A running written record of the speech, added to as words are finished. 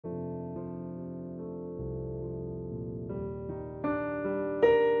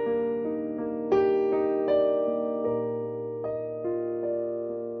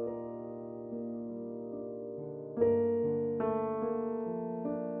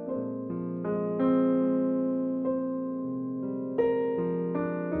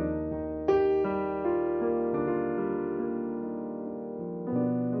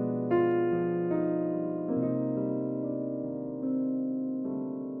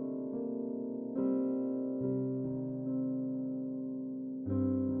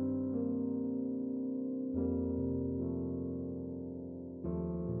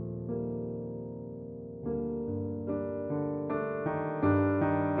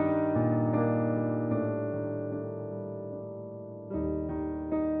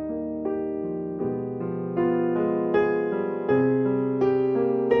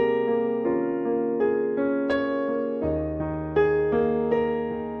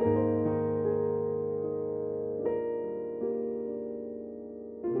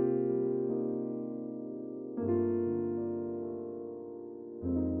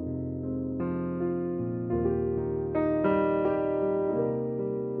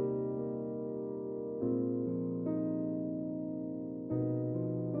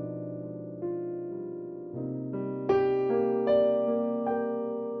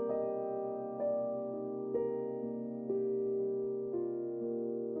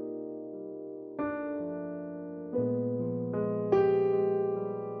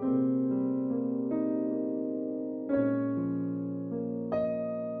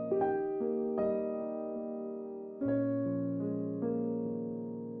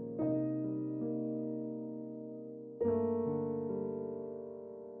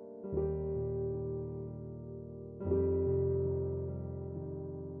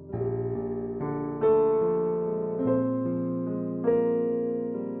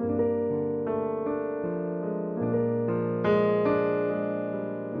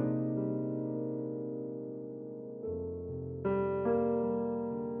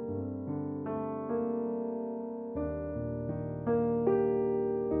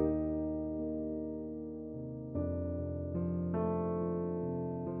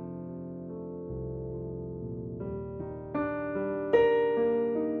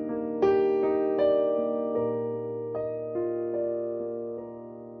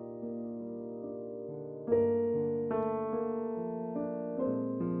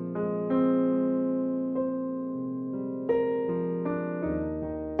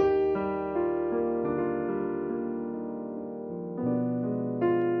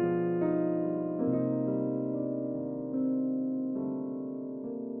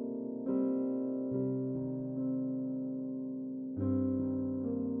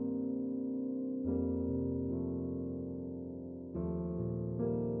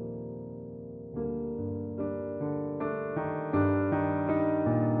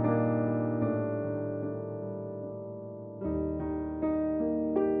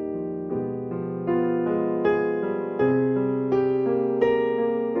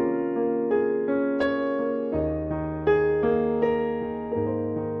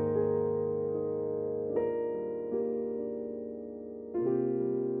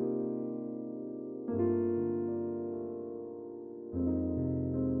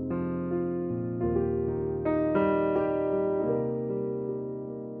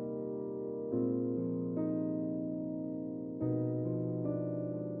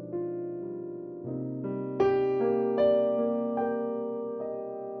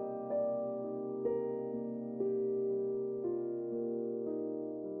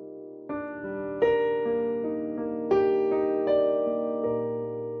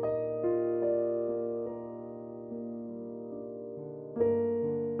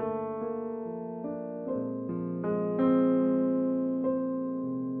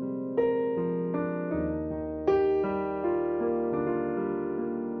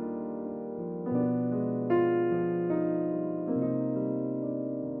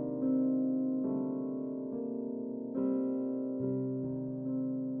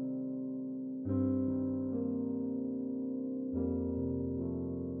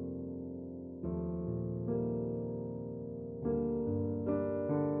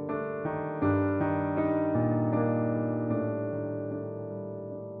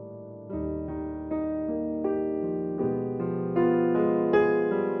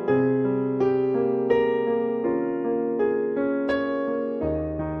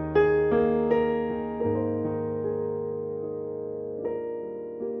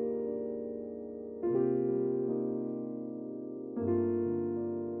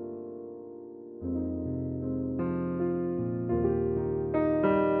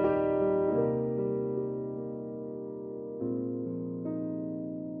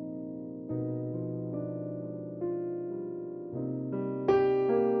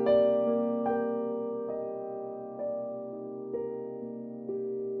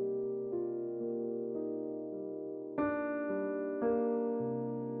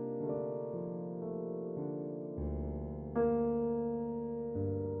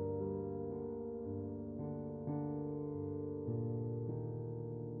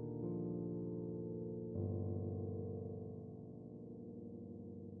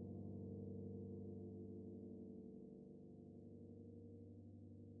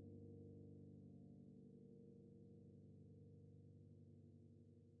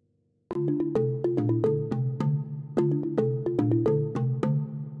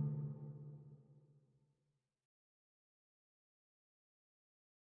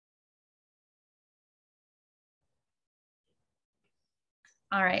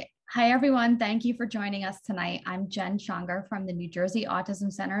All right. Hi, everyone. Thank you for joining us tonight. I'm Jen Schongar from the New Jersey Autism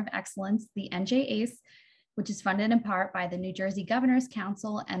Center of Excellence, the NJACE, which is funded in part by the New Jersey Governor's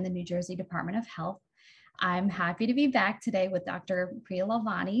Council and the New Jersey Department of Health. I'm happy to be back today with Dr. Priya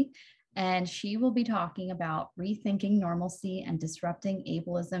Lalvani, and she will be talking about rethinking normalcy and disrupting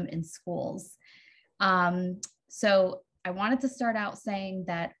ableism in schools. So I wanted to start out saying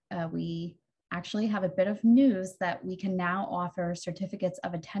that we actually have a bit of news that we can now offer certificates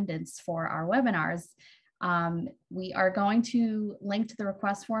of attendance for our webinars. We are going to link to the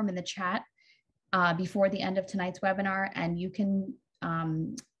request form in the chat before the end of tonight's webinar, and you can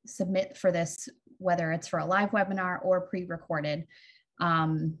submit for this, whether it's for a live webinar or pre-recorded.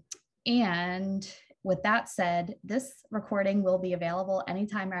 And with that said, this recording will be available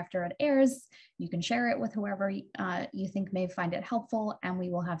anytime after it airs. You can share it with whoever you think may find it helpful, and we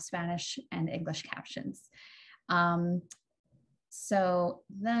will have Spanish and English captions. So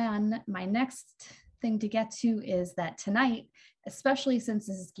then my next thing to get to is that tonight, especially since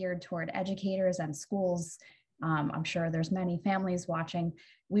this is geared toward educators and schools, I'm sure there's many families watching.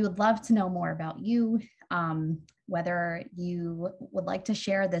 We would love to know more about you, whether you would like to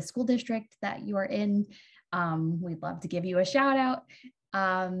share the school district that you are in. We'd love to give you a shout out.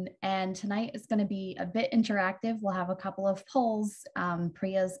 And tonight is going to be a bit interactive. We'll have a couple of polls.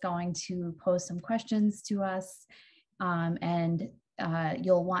 Priya's going to pose some questions to us, and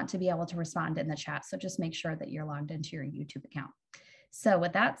you'll want to be able to respond in the chat. So just make sure that you're logged into your YouTube account. So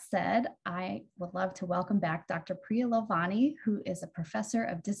with that said, I would love to welcome back Dr. Priya Lalvani, who is a professor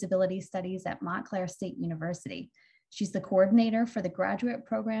of disability studies at Montclair State University. She's the coordinator for the graduate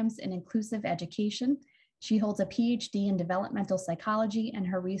programs in inclusive education. She holds a PhD in developmental psychology, and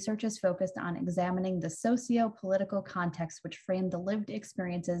her research is focused on examining the socio-political context which frame the lived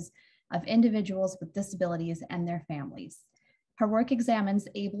experiences of individuals with disabilities and their families. Her work examines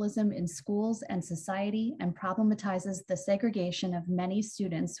ableism in schools and society and problematizes the segregation of many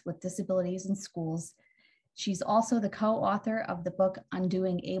students with disabilities in schools. She's also the co-author of the book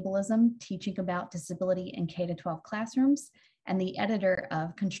Undoing Ableism, Teaching About Disability in K-12 Classrooms, and the editor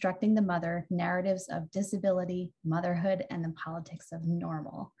of Constructing the Mother, Narratives of Disability, Motherhood, and the Politics of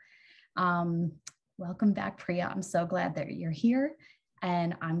Normal. Welcome back, Priya. I'm so glad that you're here,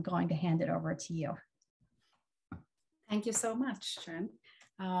 and I'm going to hand it over to you. Thank you so much, Jen.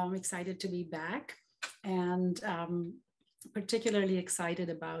 I'm excited to be back, and particularly excited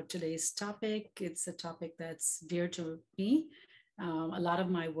about today's topic. It's a topic that's dear to me. A lot of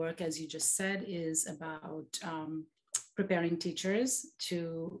my work, as you just said, is about preparing teachers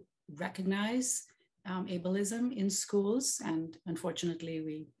to recognize ableism in schools. And unfortunately,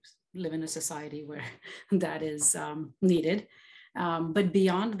 we live in a society where that is needed. But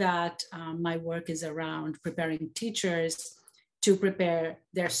beyond that, my work is around preparing teachers to prepare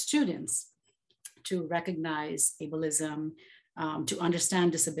their students to recognize ableism, to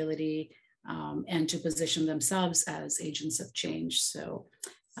understand disability, and to position themselves as agents of change. So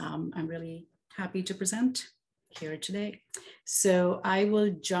I'm really happy to present here today. So I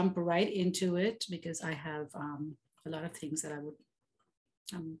will jump right into it because I have a lot of things that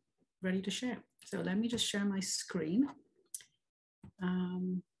I'm ready to share. So let me just share my screen.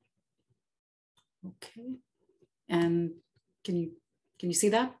 Okay, and can you see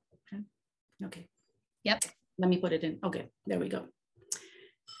that? Okay. Yep. Let me put it in. Okay, there we go.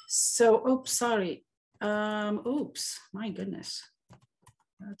 So, oops, sorry. Oops, my goodness.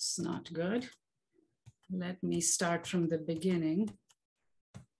 That's not good. Let me start from the beginning.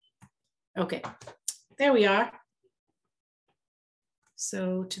 Okay, there we are.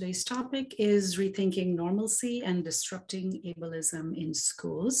 So today's topic is rethinking normalcy and disrupting ableism in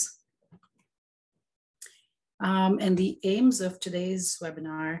schools. And the aims of today's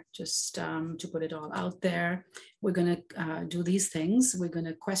webinar, just to put it all out there, we're going to do these things. We're going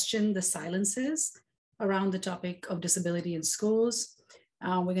to question the silences around the topic of disability in schools.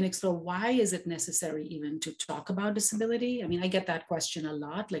 We're going to explore why is it necessary even to talk about disability? I mean, I get that question a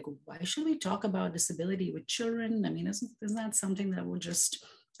lot, like, why should we talk about disability with children? I mean, isn't that something that will just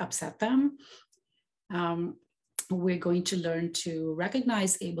upset them? We're going to learn to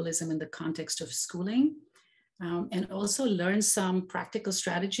recognize ableism in the context of schooling, and also learn some practical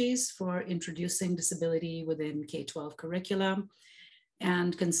strategies for introducing disability within K-12 curriculum,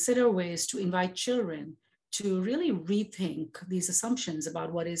 and consider ways to invite children to really rethink these assumptions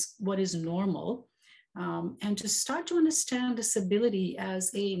about what is normal, and to start to understand disability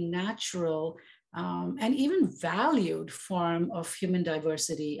as a natural and even valued form of human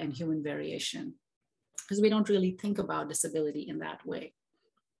diversity and human variation, because we don't really think about disability in that way.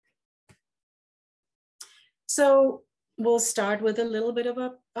 So we'll start with a little bit of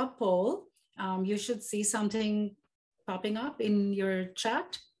a poll. You should see something popping up in your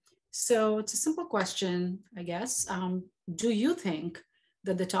chat. So it's a simple question, I guess. Do you think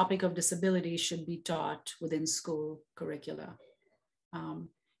that the topic of disability should be taught within school curricula?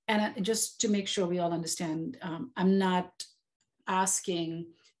 And just to make sure we all understand, I'm not asking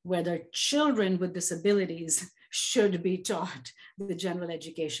whether children with disabilities should be taught the general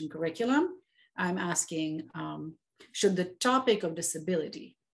education curriculum. I'm asking, should the topic of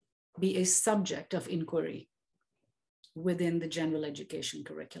disability be a subject of inquiry within the general education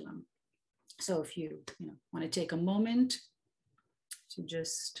curriculum? So if you want to take a moment to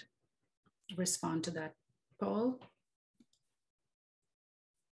just respond to that poll.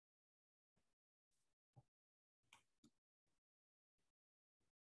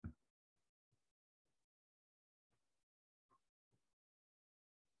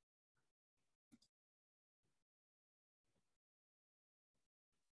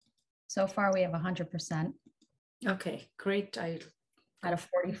 So far, we have 100%. Okay, great. Out of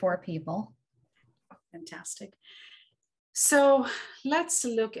 44 people. Fantastic. So let's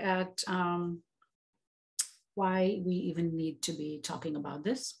look at why we even need to be talking about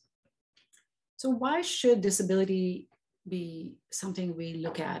this. So why should disability be something we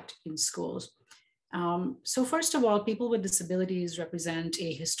look at in schools? So first of all, people with disabilities represent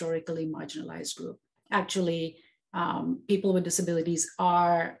a historically marginalized group. Actually, people with disabilities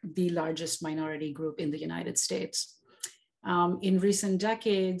are the largest minority group in the United States. In recent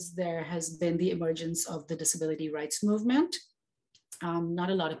decades, there has been the emergence of the disability rights movement. Not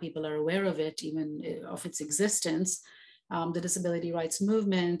a lot of people are aware of it, even of its existence. The disability rights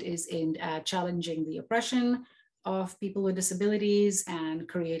movement is aimed at challenging the oppression of people with disabilities and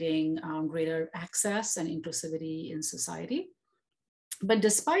creating greater access and inclusivity in society. But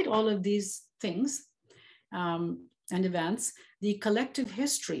despite all of these things and events, the collective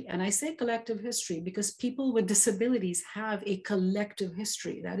history, and I say collective history because people with disabilities have a collective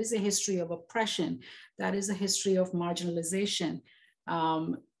history. That is a history of oppression. That is a history of marginalization.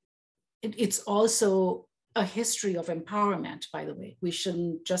 It's also a history of empowerment, by the way. We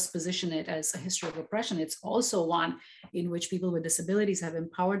shouldn't just position it as a history of oppression. It's also one in which people with disabilities have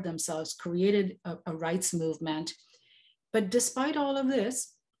empowered themselves, created a rights movement. But despite all of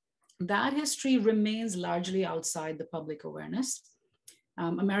this, that history remains largely outside the public awareness.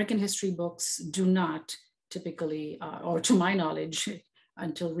 American history books do not typically, or to my knowledge,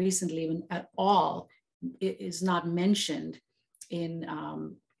 until recently even at all, it is not mentioned in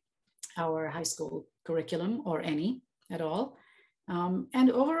our high school curriculum or any at all. And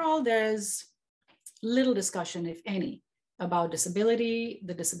overall, there's little discussion, if any, about disability,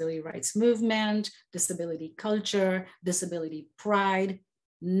 the disability rights movement, disability culture, disability pride.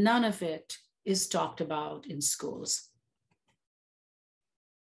 None of it is talked about in schools.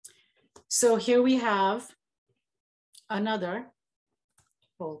 So here we have another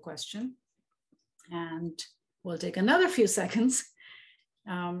poll question, and we'll take another few seconds.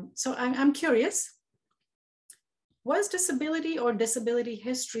 So I'm curious, was disability or disability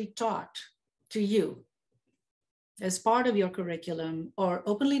history taught to you as part of your curriculum or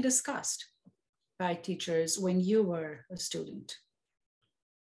openly discussed by teachers when you were a student?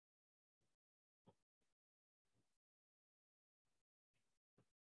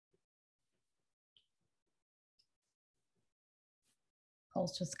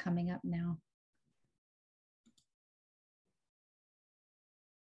 Poll's just coming up now.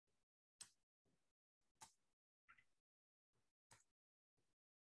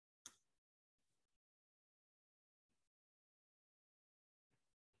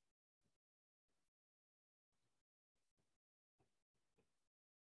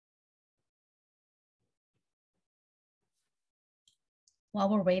 While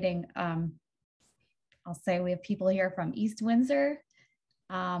we're waiting, I'll say we have people here from East Windsor,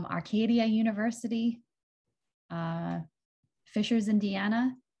 Arcadia University, Fishers,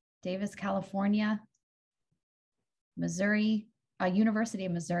 Indiana, Davis, California, Missouri, University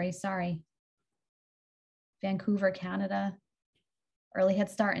of Missouri, sorry, Vancouver, Canada, Early Head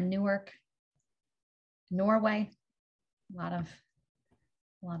Start in Newark, Norway, a lot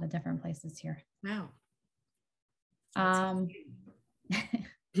of different places here. Wow.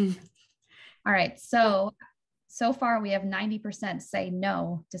 All right, so far we have 90% say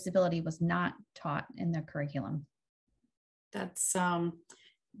no, disability was not taught in the curriculum. That's, and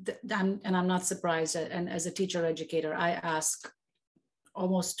I'm not surprised, and as a teacher educator, I ask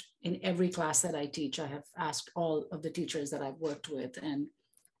almost in every class that I teach, I have asked all of the teachers that I've worked with, and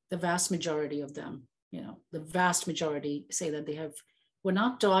the vast majority of them, the vast majority say that they have We're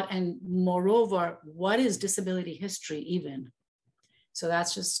not taught, and moreover, what is disability history even? So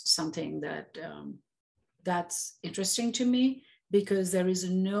that's just something that that's interesting to me, because there is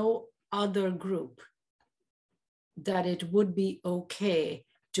no other group that it would be okay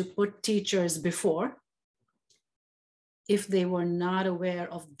to put teachers before if they were not aware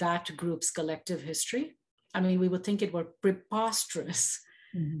of that group's collective history. I mean, we would think it were preposterous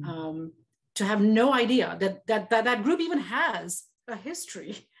to have no idea that group even has a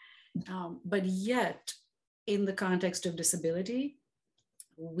history. But yet, in the context of disability,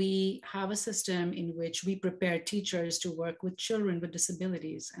 we have a system in which we prepare teachers to work with children with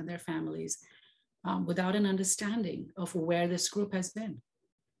disabilities and their families without an understanding of where this group has been.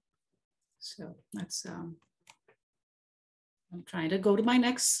 So that's, I'm trying to go to my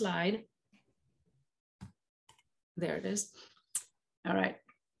next slide. There it is. All right.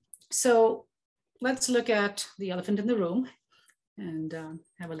 So let's look at the elephant in the room, and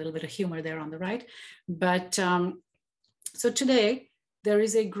have a little bit of humor there on the right. But so today, there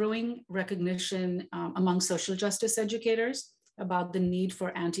is a growing recognition among social justice educators about the need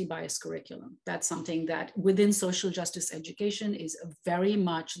for anti-bias curriculum. That's something that within social justice education is very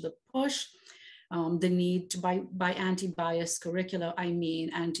much the push. The need to by anti-bias curricula, I mean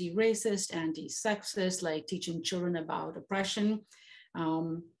anti-racist, anti-sexist, like teaching children about oppression.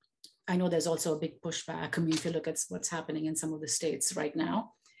 I know there's also a big pushback. I mean, if you look at what's happening in some of the states right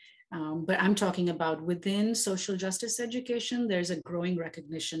now. But I'm talking about within social justice education, there's a growing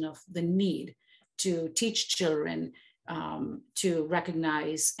recognition of the need to teach children to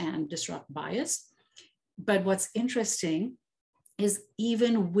recognize and disrupt bias. But what's interesting is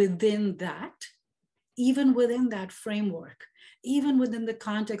even within that framework, even within the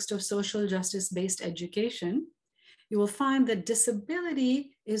context of social justice-based education, you will find that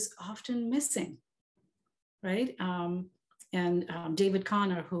disability is often missing, right? David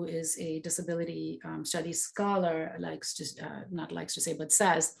Connor, who is a disability studies scholar,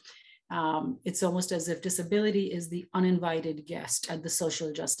 says, it's almost as if disability is the uninvited guest at the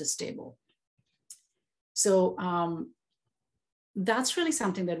social justice table. So that's really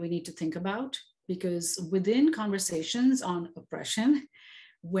something that we need to think about, because within conversations on oppression,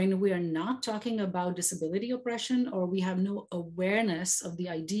 when we are not talking about disability oppression, or we have no awareness of the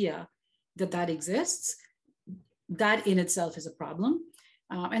idea that that exists, that in itself is a problem.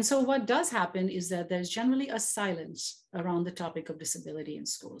 And so what does happen is that there's generally a silence around the topic of disability in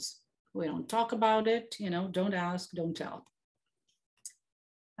schools. We don't talk about it, you know, don't ask, don't tell.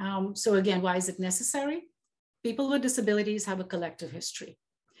 So again, why is it necessary? People with disabilities have a collective history.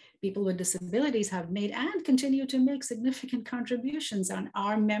 People with disabilities have made and continue to make significant contributions and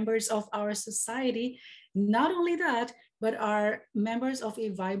are members of our society. Not only that, but are members of a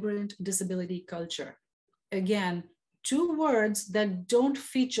vibrant disability culture. Again, two words that don't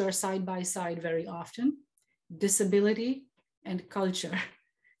feature side by side very often: disability and culture,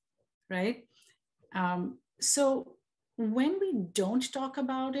 right? So when we don't talk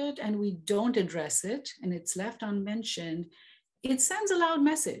about it and we don't address it and it's left unmentioned, it sends a loud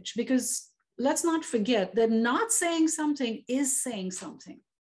message, because let's not forget that not saying something is saying something,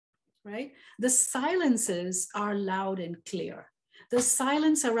 right? The silences are loud and clear. The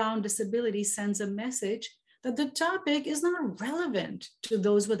silence around disability sends a message that the topic is not relevant to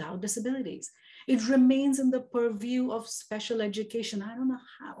those without disabilities. It remains in the purview of special education. I don't know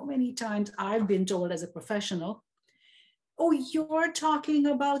how many times I've been told as a professional, oh, you're talking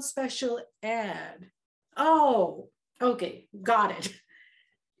about special ed. Oh, okay, got it.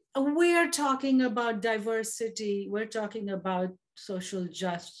 We're talking about diversity. We're talking about social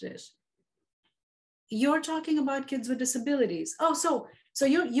justice. You're talking about kids with disabilities. Oh, so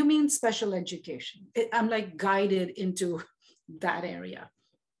you mean special education. I'm like guided into that area,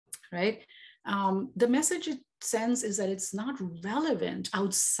 right? The message it sends is that it's not relevant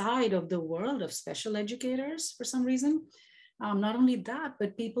outside of the world of special educators for some reason. Not only that,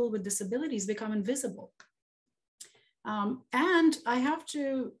 but people with disabilities become invisible. And I have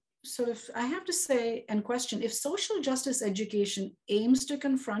to say and question, if social justice education aims to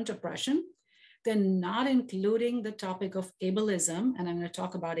confront oppression, then not including the topic of ableism, and I'm going to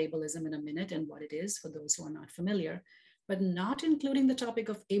talk about ableism in a minute and what it is for those who are not familiar, but not including the topic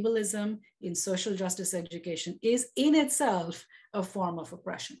of ableism in social justice education is in itself a form of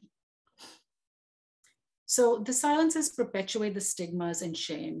oppression. So the silences perpetuate the stigmas and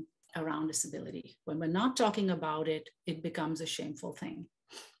shame around disability. When we're not talking about it, it becomes a shameful thing.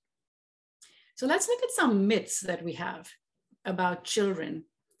 So let's look at some myths that we have about children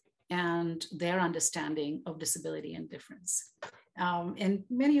and their understanding of disability and difference. And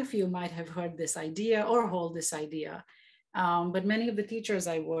many of you might have heard this idea or hold this idea But many of the teachers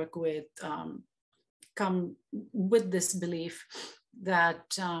I work with come with this belief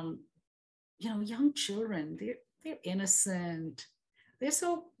that, young children, they're innocent. They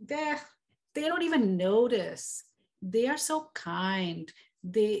don't even notice. They are so kind.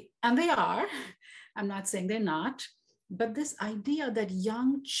 They are. I'm not saying they're not, but this idea that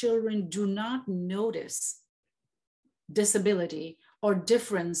young children do not notice disability or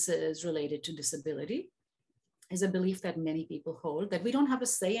differences related to disability is a belief that many people hold, that we don't have to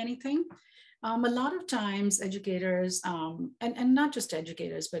say anything. A lot of times educators, and not just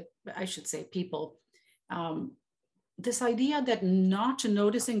educators, but I should say people, this idea that not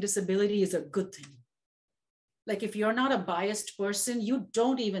noticing disability is a good thing. Like if you're not a biased person, you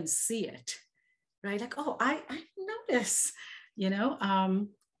don't even see it, right? Like, oh, I notice,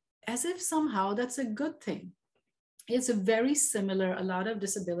 as if somehow that's a good thing. It's a very similar, a lot of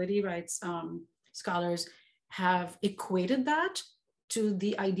disability rights scholars have equated that to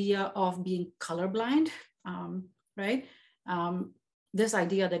the idea of being colorblind, right? This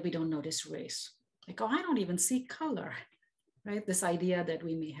idea that we don't notice race. Like, oh, I don't even see color, right? This idea that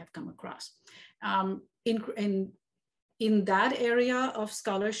we may have come across. In that area of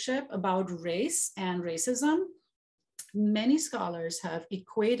scholarship about race and racism, many scholars have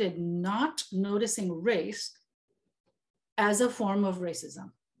equated not noticing race as a form of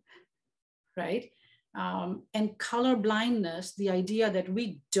racism, right? And color blindness, the idea that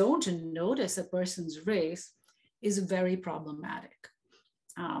we don't notice a person's race, is very problematic.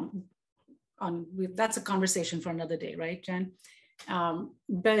 That's a conversation for another day, right, Jen?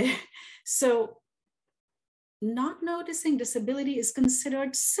 But so not noticing disability is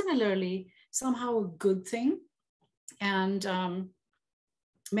considered similarly somehow a good thing. And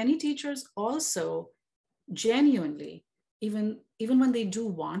many teachers also genuinely, even when they do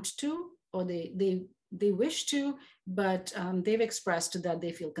want to, or they wish to, but they've expressed that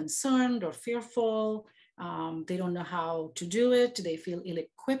they feel concerned or fearful. They don't know how to do it. They feel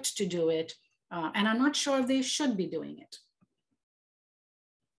ill-equipped to do it. And I'm not sure if they should be doing it.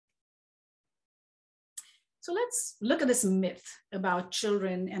 So let's look at this myth about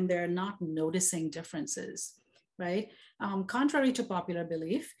children and their not noticing differences, right? Contrary to popular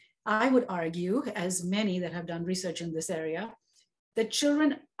belief, I would argue, as many that have done research in this area, that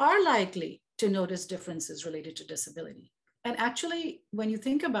children are likely to notice differences related to disability. And actually, when you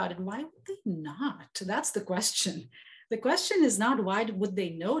think about it, why would they not? That's the question. The question is not why would they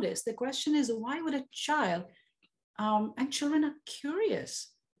notice? The question is, why would a child, and children are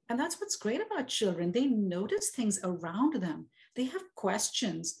curious. And that's what's great about children. They notice things around them. They have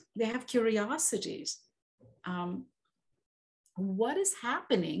questions. They have curiosities. What is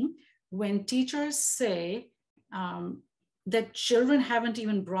happening when teachers say that children haven't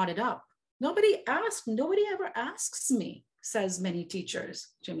even brought it up? Nobody ever asks me, says many teachers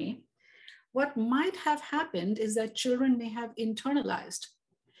to me. What might have happened is that children may have internalized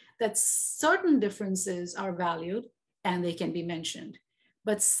that certain differences are valued and they can be mentioned.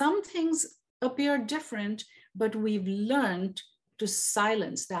 But some things appear different, but we've learned to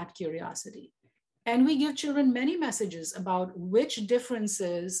silence that curiosity. And we give children many messages about which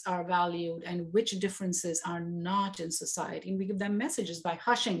differences are valued and which differences are not in society. And we give them messages by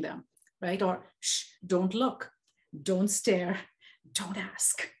hushing them, right? Or, shh, don't look, don't stare, don't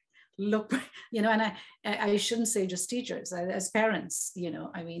ask. Look, and I shouldn't say just teachers, as parents,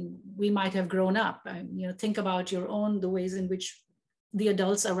 I mean, we might have grown up, think about the ways in which the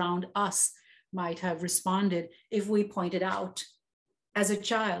adults around us might have responded if we pointed out as a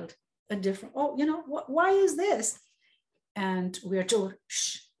child a different, why is this? And we're told,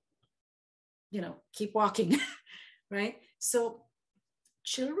 shh, keep walking, right? So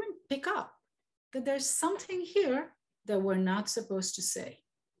children pick up that there's something here that we're not supposed to say.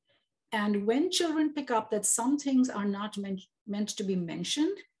 And when children pick up that some things are not meant to be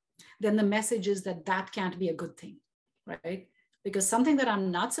mentioned, then the message is that can't be a good thing, right? Because something that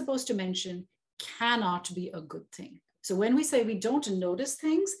I'm not supposed to mention cannot be a good thing. So when we say we don't notice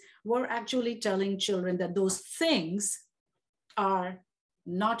things, we're actually telling children that those things are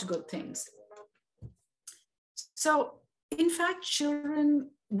not good things. So in fact, children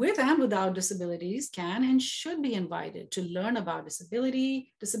with and without disabilities can and should be invited to learn about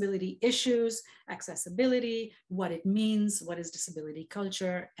disability issues, accessibility, what it means, what is disability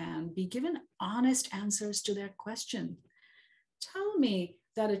culture, and be given honest answers to their question. Tell me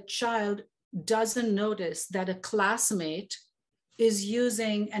that a child doesn't notice that a classmate is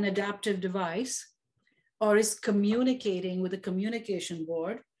using an adaptive device or is communicating with a communication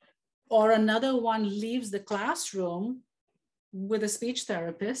board, or another one leaves the classroom with a speech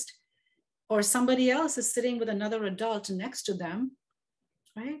therapist, or somebody else is sitting with another adult next to them,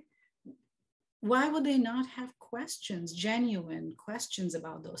 right? Why would they not have questions, genuine questions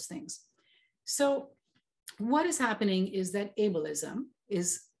about those things? So what is happening is that ableism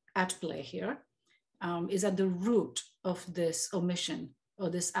is at play here, is at the root of this omission or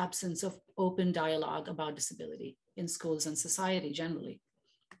this absence of open dialogue about disability in schools and society generally.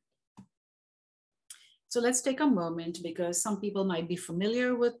 So let's take a moment, because some people might be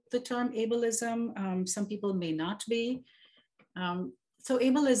familiar with the term ableism. Some people may not be. So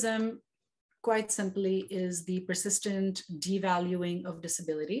ableism, quite simply, is the persistent devaluing of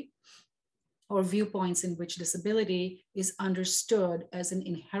disability, or viewpoints in which disability is understood as an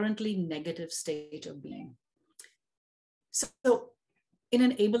inherently negative state of being. So in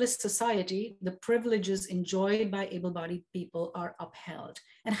an ableist society, the privileges enjoyed by able-bodied people are upheld.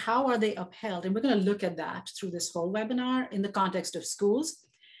 And how are they upheld? And we're going to look at that through this whole webinar in the context of schools,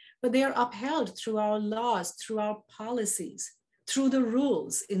 but they are upheld through our laws, through our policies, through the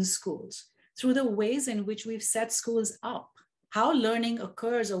rules in schools, through the ways in which we've set schools up, how learning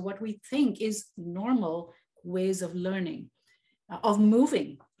occurs, or what we think is normal ways of learning, of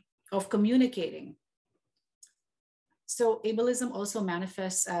moving, of communicating. So ableism also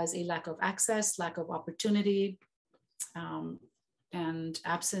manifests as a lack of access, lack of opportunity, and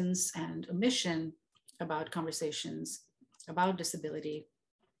absence and omission about conversations about disability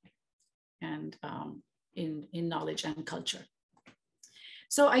and in knowledge and culture.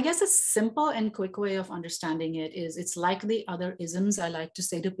 So I guess a simple and quick way of understanding it is it's like the other isms. I like to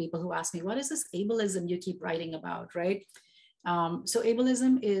say to people who ask me, what is this ableism you keep writing about, right? So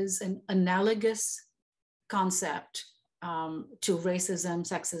ableism is an analogous concept to racism,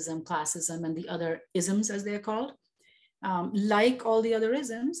 sexism, classism, and the other isms, as they're called. Like all the other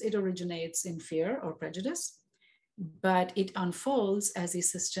isms, it originates in fear or prejudice, but it unfolds as a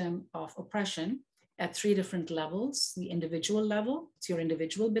system of oppression at three different levels. The individual level, it's your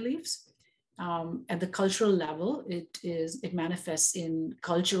individual beliefs. At the cultural level, it manifests in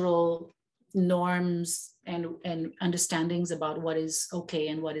cultural norms and understandings about what is okay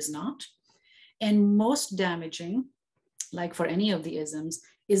and what is not. And most damaging, like for any of the isms,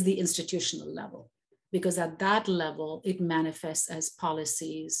 is the institutional level, because at that level, it manifests as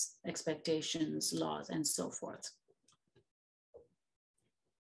policies, expectations, laws, and so forth.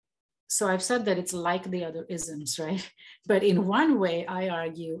 So I've said that it's like the other isms, right? But in one way, I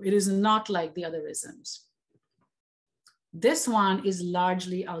argue it is not like the other isms. This one is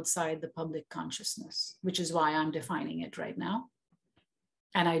largely outside the public consciousness, which is why I'm defining it right now.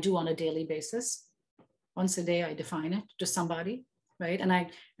 And I do on a daily basis. Once a day, I define it to somebody, right? And I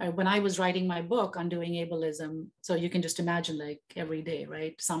when I was writing my book, Undoing Ableism, so you can just imagine, like, every day,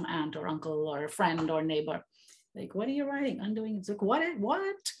 right? Some aunt or uncle or friend or neighbor, like, what are you writing? Undoing, it's like,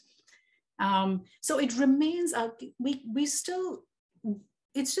 what? So it remains, we still,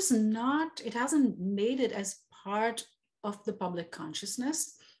 it's just not, it hasn't made it as part of the public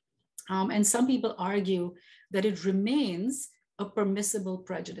consciousness. And some people argue that it remains a permissible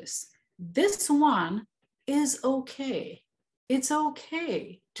prejudice. This one is okay. It's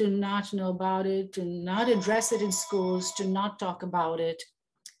okay to not know about it, to not address it in schools, to not talk about it.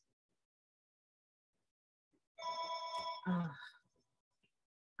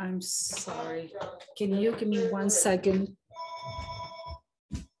 I'm sorry. Can you give me 1 second?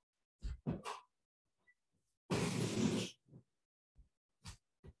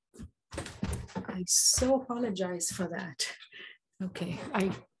 I so apologize for that. Okay,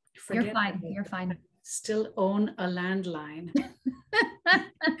 I forget. You're fine. You're fine. Still own a landline.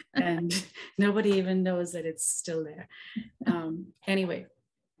 And nobody even knows that it's still there. Anyway,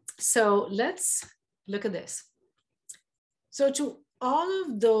 so let's look at this. So to all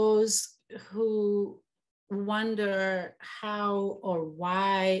of those who wonder how or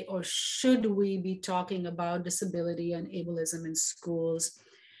why or should we be talking about disability and ableism in schools,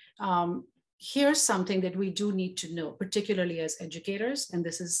 here's something that we do need to know, particularly as educators, and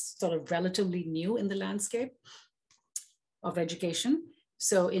this is sort of relatively new in the landscape of education.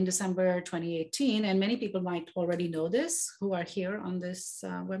 So in December 2018, and many people might already know this who are here on this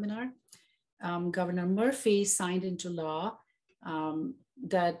webinar, Governor Murphy signed into law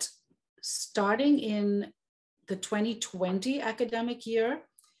that starting in the 2020 academic year,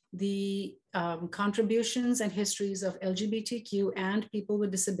 the contributions and histories of LGBTQ and people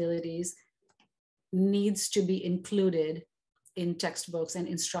with disabilities needs to be included in textbooks and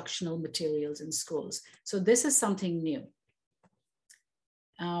instructional materials in schools. So this is something new.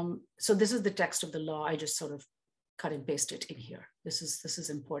 So this is the text of the law. I just sort of cut and pasted in here. This is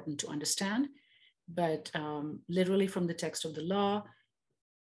important to understand, but literally from the text of the law,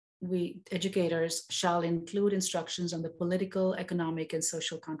 educators shall include instructions on the political, economic, and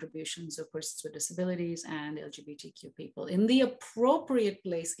social contributions of persons with disabilities and LGBTQ people in the appropriate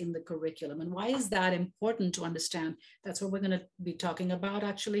place in the curriculum. And why is that important to understand? That's what we're going to be talking about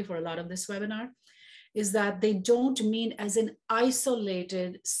actually for a lot of this webinar, is that they don't mean as an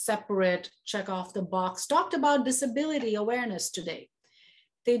isolated, separate, check off the box, talked about disability awareness today.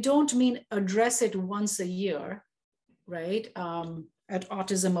 They don't mean address it once a year, right? At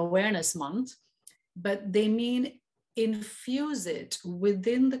Autism Awareness Month, but they mean infuse it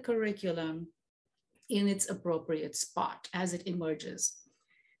within the curriculum in its appropriate spot as it emerges.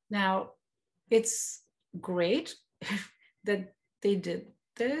 Now, it's great that they did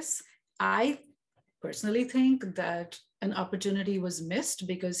this. I personally think that an opportunity was missed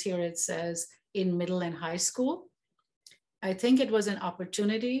because here it says in middle and high school. I think it was an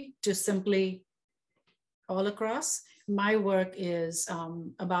opportunity to simply all across. My work is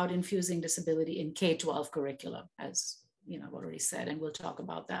about infusing disability in K-12 curriculum, as I've already said, and we'll talk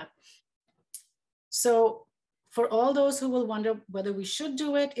about that. So for all those who will wonder whether we should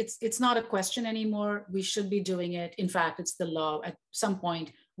do it, it's not a question anymore. We should be doing it. In fact, it's the law. At some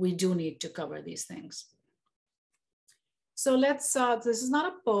point, we do need to cover these things. So let's, this is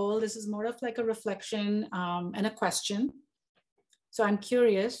not a poll. This is more of like a reflection and a question. So I'm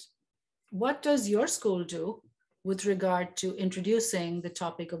curious, what does your school do with regard to introducing the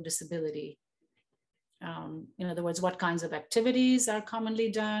topic of disability? In other words, what kinds of activities are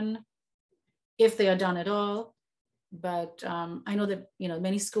commonly done, if they are done at all? But I know that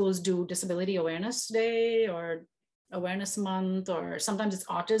many schools do Disability Awareness Day or Awareness Month, or sometimes it's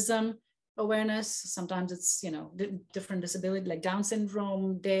Autism Awareness, sometimes it's different disability like Down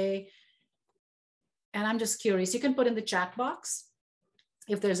Syndrome Day. And I'm just curious, you can put in the chat box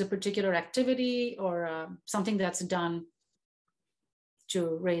if there's a particular activity or something that's done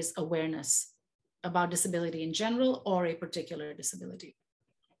to raise awareness about disability in general or a particular disability.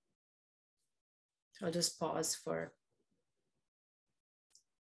 So I'll just pause for.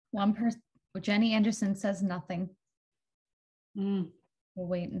 One person, Jenny Anderson says nothing. Mm. We'll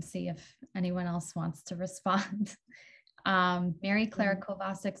wait and see if anyone else wants to respond. Mary Claire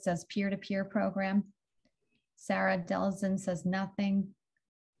Kovacic says peer-to-peer program. Sarah Delzin says nothing.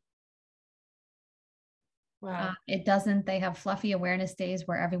 Wow. It doesn't. They have fluffy awareness days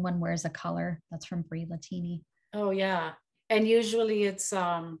where everyone wears a color. That's from Brie Latini. Oh yeah, and usually it's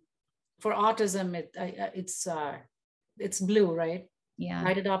for autism. It's blue, right? Yeah.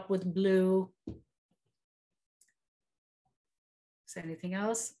 Light it up with blue. Is there anything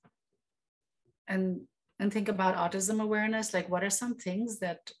else? And think about autism awareness. Like, what are some things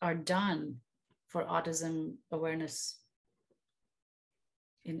that are done for autism awareness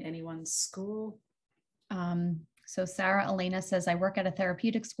in anyone's school? So Sarah Elena says, I work at a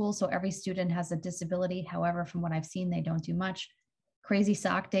therapeutic school, so every student has a disability. However, from what I've seen, they don't do much. Crazy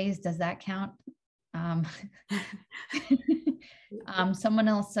sock days, does that count? Someone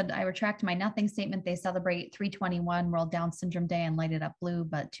else said, I retract my nothing statement. They celebrate 3/21 World Down Syndrome Day and light it up blue,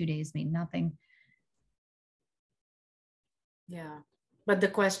 but 2 days mean nothing. Yeah, but the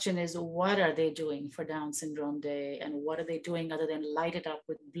question is, what are they doing for Down Syndrome Day, and what are they doing other than light it up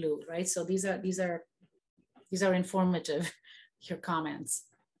with blue, right? So these are informative, your comments.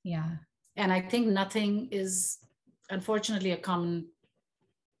 Yeah. And I think nothing is unfortunately a common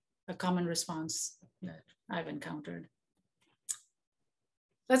response that I've encountered.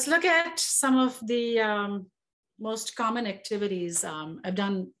 Let's look at some of the most common activities. I've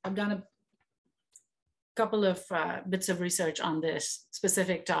done a couple of bits of research on this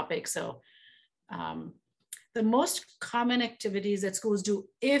specific topic. So the most common activities that schools do,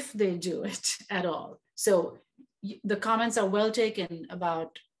 if they do it at all. So the comments are well taken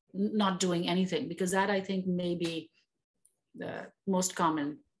about not doing anything, because that I think may be the most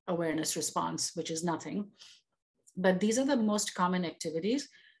common awareness response, which is nothing. But these are the most common activities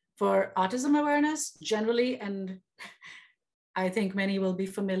for autism awareness generally. And I think many will be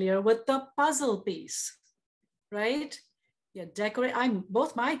familiar with the puzzle piece, right? Yeah, decorate.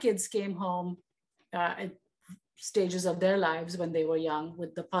 Both my kids came home at stages of their lives when they were young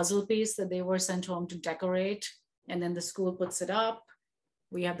with the puzzle piece that they were sent home to decorate, and then the school puts it up.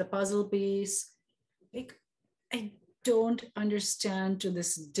 We have the puzzle piece. Like, I don't understand to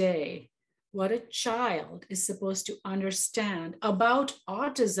this day what a child is supposed to understand about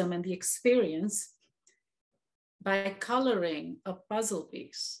autism and the experience by coloring a puzzle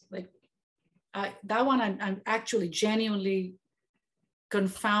piece. Like, that one I'm actually genuinely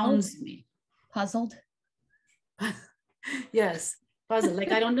confounds me. Puzzled? Yes, puzzle.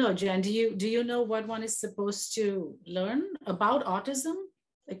 Like, I don't know, Jen, do you know what one is supposed to learn about autism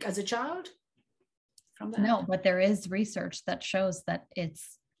like as a child from that? No, but there is research that shows that it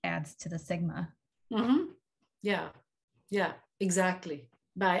adds to the stigma. Mm-hmm. Yeah, exactly.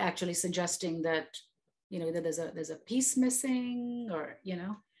 By actually suggesting that, that there's a piece missing, or,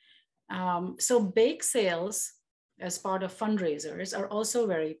 so bake sales as part of fundraisers are also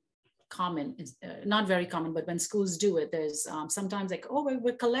very common. Not very common, but when schools do it, there's sometimes like, oh,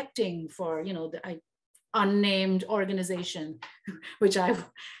 we're collecting for, the unnamed organization, which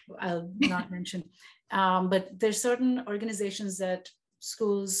I'll not mention. But there's certain organizations that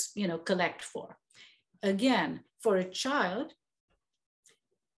schools, collect for. Again, for a child,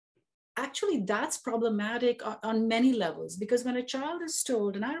 actually that's problematic on many levels, because when a child is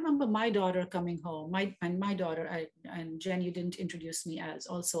told, and I remember my daughter coming home, my daughter, and Jen, you didn't introduce me as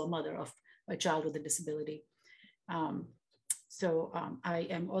also a mother of a child with a disability. So I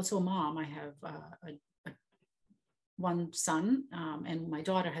am also a mom. I have one son, and my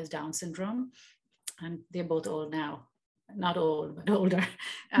daughter has Down syndrome, and they're both old now, not old, but older.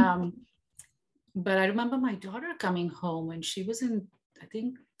 But I remember my daughter coming home when she was in, I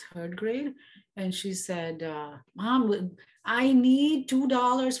think, 3rd grade, and she said, Mom, I need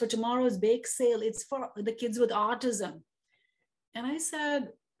 $2 for tomorrow's bake sale. It's for the kids with autism. And I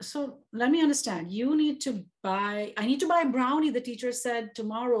said, so let me understand, I need to buy a brownie, the teacher said,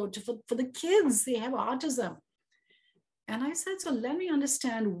 tomorrow for the kids, they have autism. And I said, so let me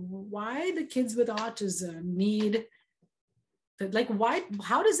understand why the kids with autism need,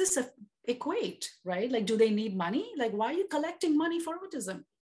 how does this equate, right? Like, do they need money? Like, why are you collecting money for autism?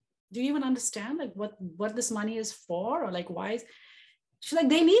 Do you even understand like what this money is for? Or like, why she's like,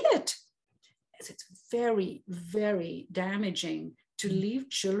 they need it. It's very, very damaging to leave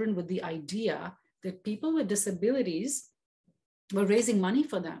children with the idea that people with disabilities were raising money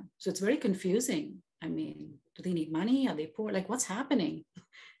for them. So it's very confusing. I mean, do they need money? Are they poor? Like, what's happening,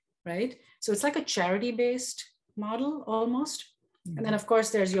 right? So it's like a charity-based model almost. Mm-hmm. And then of course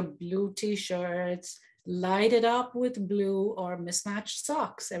there's your blue t-shirts, lighted up with blue, or mismatched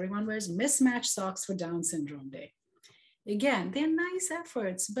socks. Everyone wears mismatched socks for Down syndrome day. Again, they're nice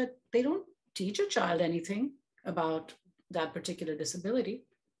efforts, but they don't teach a child anything about that particular disability.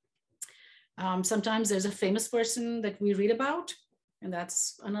 Sometimes there's a famous person that we read about, and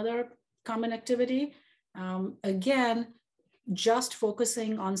that's another common activity. Again, just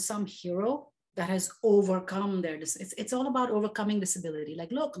focusing on some hero that has overcome their disability. It's all about overcoming disability.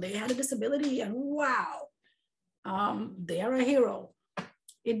 Like, look, they had a disability and wow, they are a hero.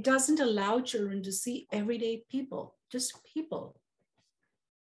 It doesn't allow children to see everyday people, just people.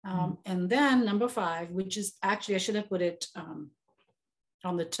 And then number 5, which is actually, I should have put it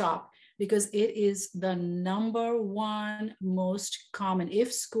on the top, because it is the number 1 most common.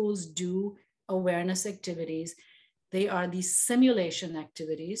 If schools do awareness activities, they are the simulation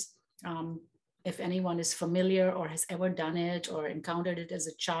activities. If anyone is familiar or has ever done it or encountered it as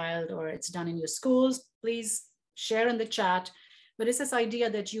a child, or it's done in your schools, please share in the chat. But it's this idea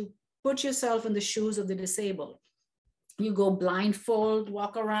that you put yourself in the shoes of the disabled. You go blindfold,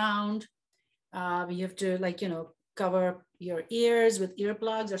 walk around. You have to cover your ears with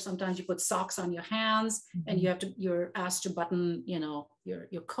earplugs, or sometimes you put socks on your hands, and you're asked to button,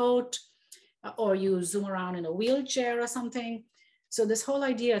 your coat, or you zoom around in a wheelchair or something. So this whole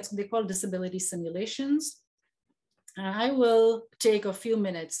idea, they call disability simulations. And I will take a few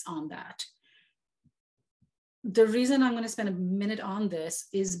minutes on that. The reason I'm going to spend a minute on this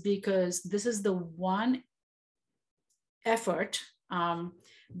is because this is the one effort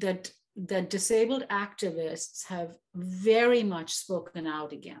that disabled activists have very much spoken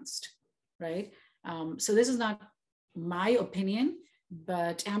out against, right? So this is not my opinion,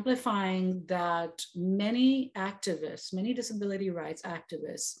 but amplifying that many activists, many disability rights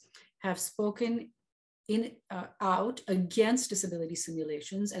activists have spoken out against disability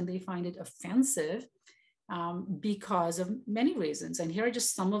simulations, and they find it offensive because of many reasons. And here are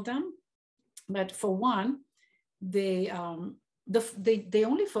just some of them. But for one, they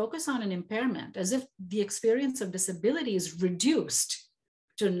only focus on an impairment, as if the experience of disability is reduced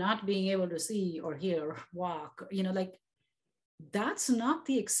to not being able to see or hear or walk, like that's not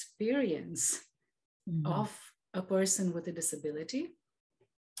the experience of a person with a disability.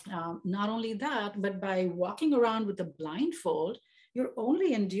 Not only that, but by walking around with a blindfold, you're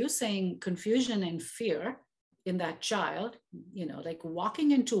only inducing confusion and fear in that child. Like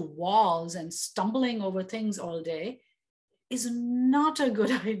walking into walls and stumbling over things all day is not a good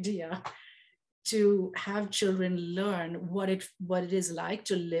idea to have children learn what it is like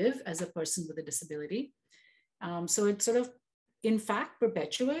to live as a person with a disability. So it sort of, in fact,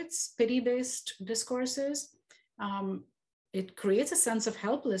 perpetuates pity-based discourses. it creates a sense of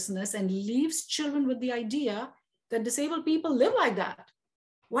helplessness and leaves children with the idea that disabled people live like that.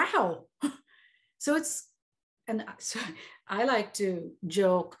 Wow. So so I like to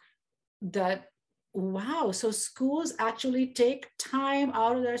joke that, wow, so schools actually take time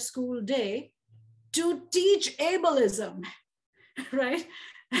out of their school day to teach ableism, right?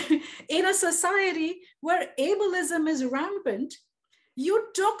 In a society where ableism is rampant, you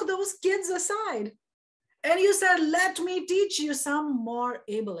took those kids aside and you said, let me teach you some more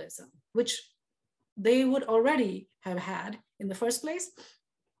ableism, which they would already have had in the first place.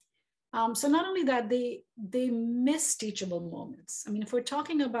 So not only that, they miss teachable moments. I mean, if we're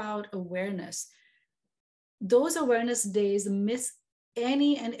talking about awareness, those awareness days miss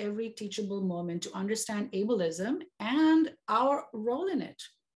any and every teachable moment to understand ableism and our role in it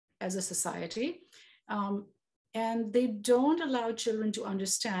as a society. And they don't allow children to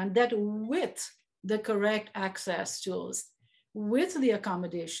understand that with the correct access tools, with the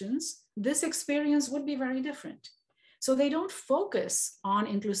accommodations, this experience would be very different. So they don't focus on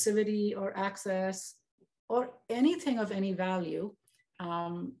inclusivity or access or anything of any value.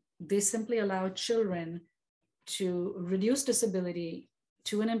 They simply allow children to reduce disability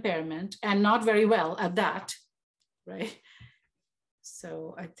to an impairment, and not very well at that, right?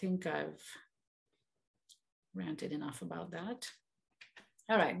 So I think I've ranted enough about that.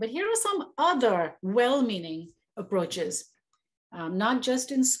 All right, but here are some other well-meaning approaches, not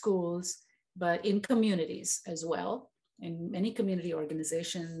just in schools, but in communities as well. In many community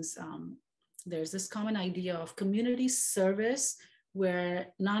organizations, there's this common idea of community service where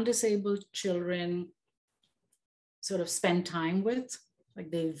non-disabled children sort of spend time with,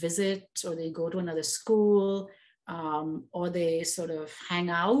 like they visit or they go to another school, or they sort of hang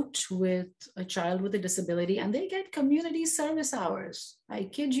out with a child with a disability and they get community service hours. I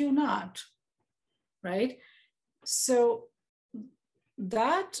kid you not, right? So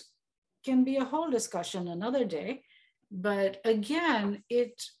that can be a whole discussion another day. But again,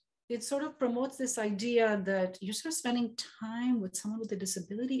 it sort of promotes this idea that you're sort of spending time with someone with a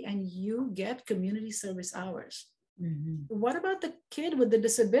disability and you get community service hours. Mm-hmm. What about the kid with the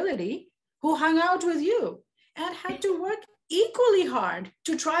disability who hung out with you and had to work equally hard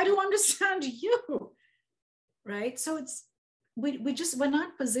to try to understand you, right? So we're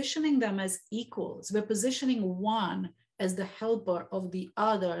not positioning them as equals. We're positioning one as the helper of the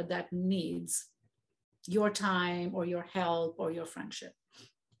other that needs your time or your help or your friendship.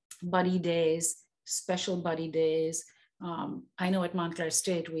 Buddy days, special buddy days. I know at Montclair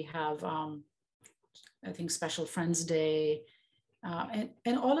State we have, I think, Special Friends Day.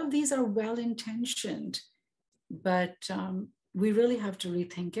 And all of these are well-intentioned, but we really have to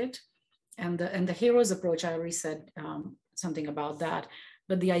rethink it. And the heroes approach, I already said something about that,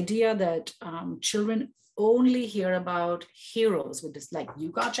 but the idea that children only hear about heroes with this, like, you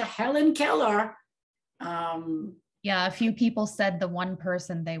got your Helen Keller. Yeah, a few people said the one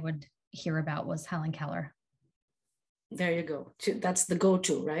person they would hear about was Helen Keller. There you go. That's the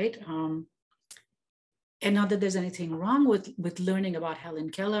go-to, right? And not that there's anything wrong with learning about Helen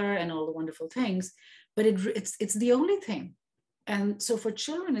Keller and all the wonderful things, but it's the only thing. And so for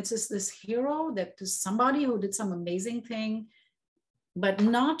children, it's just this hero that is somebody who did some amazing thing, but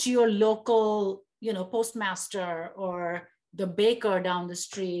not your local, postmaster or the baker down the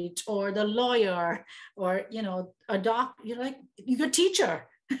street or the lawyer or, a doctor. You're like, your teacher,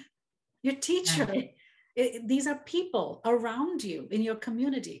 your teacher. These are people around you in your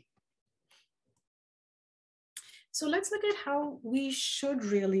community. So let's look at how we should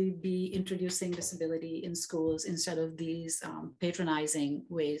really be introducing disability in schools instead of these patronizing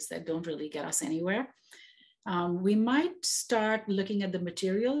ways that don't really get us anywhere. We might start looking at the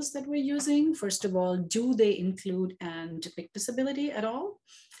materials that we're using. First of all, do they include and depict disability at all?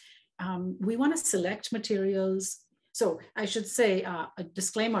 We want to select materials. So I should say a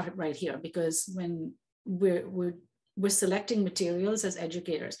disclaimer right here, because when we're selecting materials as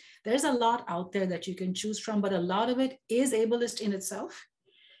educators, there's a lot out there that you can choose from, but a lot of it is ableist in itself.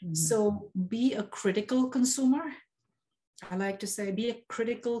 Mm-hmm. So be a critical consumer. I like to say, be a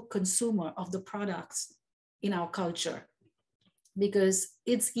critical consumer of the products in our culture, because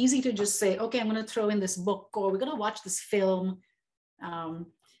it's easy to just say, okay, I'm going to throw in this book, or we're going to watch this film.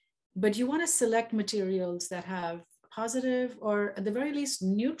 But you want to select materials that have positive, or at the very least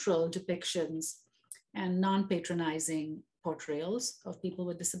neutral depictions and non-patronizing portrayals of people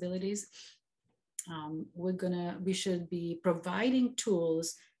with disabilities. We should be providing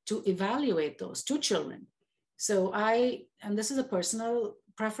tools to evaluate those to children. So and this is a personal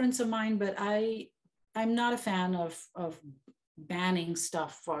preference of mine, but I'm not a fan of banning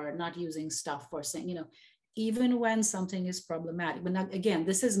stuff or not using stuff or saying, even when something is problematic. But now, again,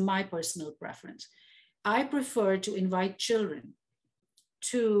 this is my personal preference. I prefer to invite children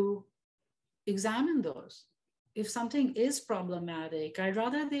to examine those. If something is problematic, I'd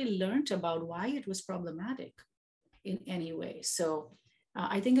rather they learned about why it was problematic in any way. So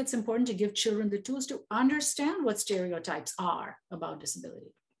I think it's important to give children the tools to understand what stereotypes are about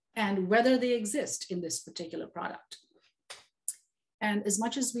disability and whether they exist in this particular product. And as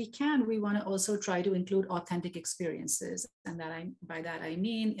much as we can, we want to also try to include authentic experiences. And by that I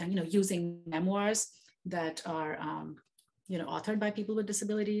mean, using memoirs that are, authored by people with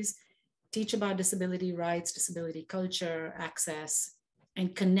disabilities, teach about disability rights, disability culture, access,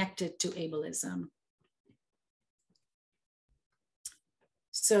 and connect it to ableism.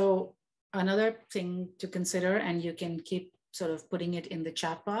 So another thing to consider, and you can keep sort of putting it in the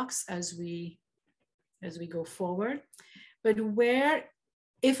chat box as we go forward, but where,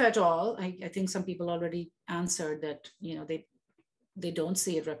 if at all, I think some people already answered that, they don't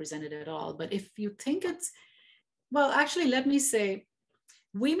see it represented at all. But if you think it's, well, actually, let me say,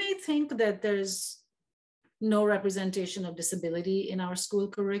 we may think that there's no representation of disability in our school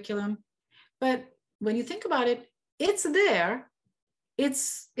curriculum, but when you think about it, it's there.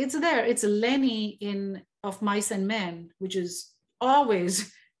 It's there. It's Lenny in Of Mice and Men, which is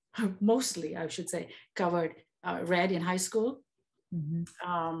always, mostly, I should say, covered, read in high school.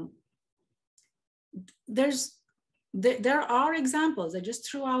 Mm-hmm. There are examples. I just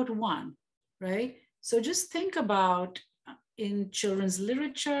threw out one, right? So just think about in children's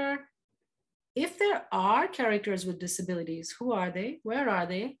literature, if there are characters with disabilities, who are they? Where are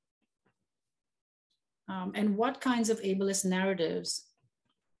they? And what kinds of ableist narratives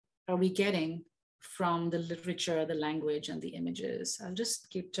are we getting from the literature, the language, and the images? I'll just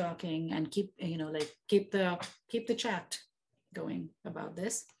keep talking and keep the chat going about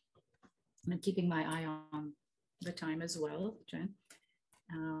this. I'm keeping my eye on the time as well, Jen.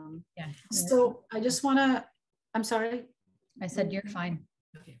 Yeah. So I just want to, I'm sorry. I said you're fine.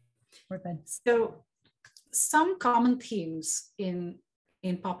 Okay. We're good. So some common themes in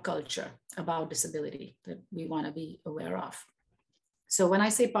pop culture about disability that we want to be aware of. So when I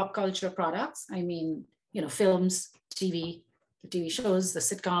say pop culture products, I mean, films, TV, the TV shows, the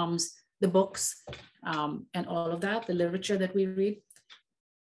sitcoms, the books, and all of that, the literature that we read.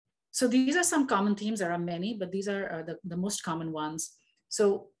 So these are some common themes. There are many, but these are the most common ones.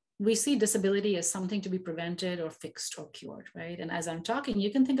 So we see disability as something to be prevented or fixed or cured, right? And as I'm talking,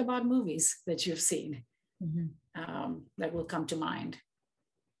 you can think about movies that you've seen, mm-hmm. That will come to mind.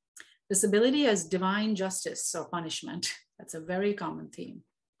 Disability as divine justice or punishment. That's a very common theme.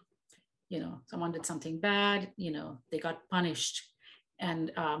 Someone did something bad, they got punished.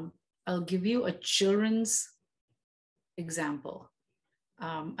 And I'll give you a children's example.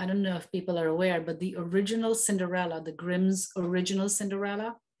 I don't know if people are aware, but the original Cinderella, the Grimm's original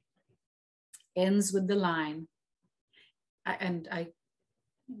Cinderella, ends with the line, a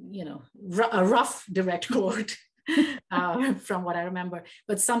rough direct quote from what I remember,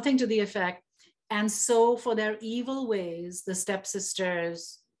 but something to the effect, and so for their evil ways, the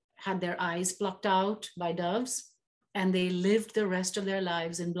stepsisters had their eyes plucked out by doves, and they lived the rest of their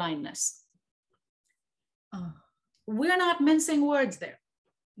lives in blindness. Oh. We're not mincing words there.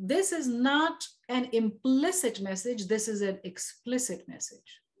 This is not an implicit message. This is an explicit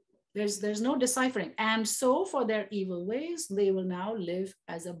message. There's no deciphering. And so for their evil ways, they will now live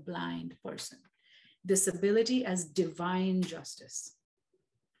as a blind person. Disability as divine justice.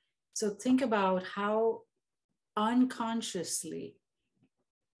 So think about how unconsciously,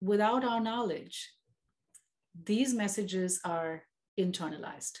 without our knowledge, these messages are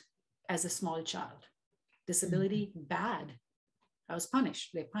internalized as a small child. Disability, bad. I was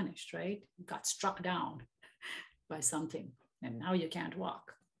punished. They're punished, right? Got struck down by something, and now you can't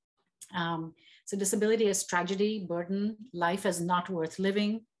walk. So disability as tragedy, burden, life as not worth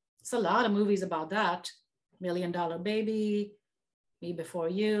living. It's a lot of movies about that. $1 Million Baby, Me Before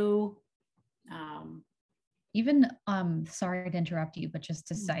You. Even, sorry to interrupt you, but just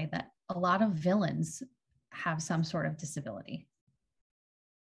to say that a lot of villains have some sort of disability.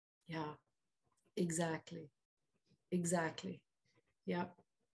 Yeah, exactly. Yeah.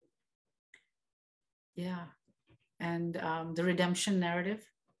 Yeah. And the redemption narrative.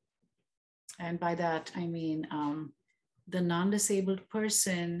 And by that, I mean, the non-disabled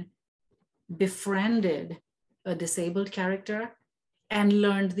person befriended a disabled character and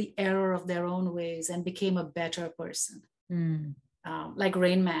learned the error of their own ways and became a better person. Mm. Like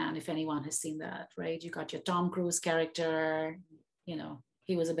Rain Man, if anyone has seen that, right? You got your Tom Cruise character,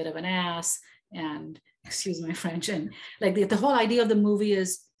 he was a bit of an ass, and excuse my French, and like the whole idea of the movie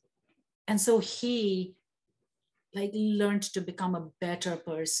is, and so he like learned to become a better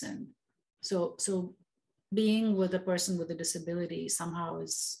person. So being with a person with a disability somehow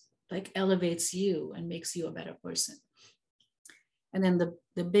is like elevates you and makes you a better person. And then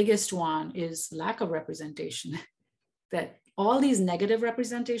the biggest one is lack of representation. That all these negative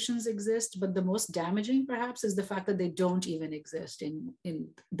representations exist, but the most damaging perhaps is the fact that they don't even exist in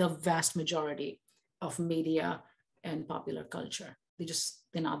the vast majority of media and popular culture.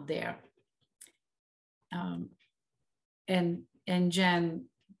 They're not there. And Jen,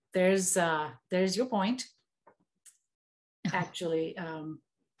 there's your point. Actually,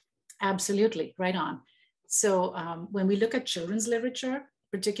 absolutely right on. So when we look at children's literature,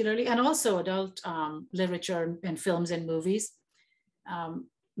 particularly, and also adult literature and films and movies,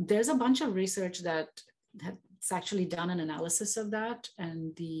 there's a bunch of research that has actually done an analysis of that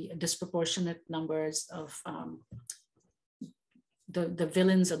and the disproportionate numbers of the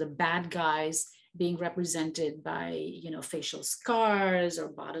villains or the bad guys being represented by, facial scars or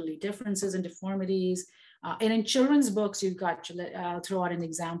bodily differences and deformities. And in children's books, you've got, I'll throw out an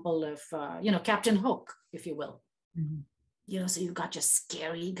example of, Captain Hook, if you will. Mm-hmm. So you've got your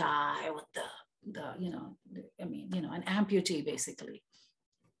scary guy with an amputee, basically.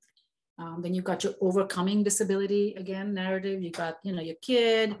 Then you've got your overcoming disability, again, narrative. You got, your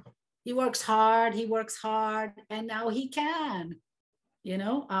kid, he works hard, and now he can.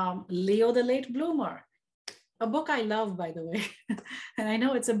 Leo the Late Bloomer, a book I love, by the way. And I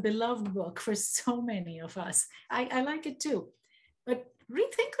know it's a beloved book for so many of us. I like it too. But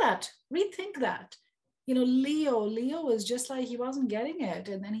rethink that. Leo was just like, he wasn't getting it.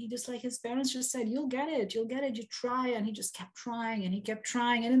 And then he just like, his parents just said, you'll get it, you try. And he just kept trying and he kept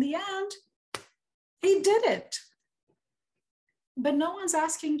trying. And in the end, he did it. But no one's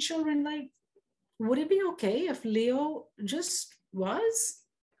asking children, like, would it be okay if Leo just was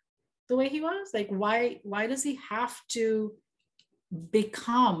the way he was? Like, why does he have to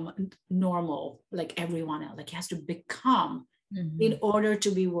become normal like everyone else? Like, he has to become in order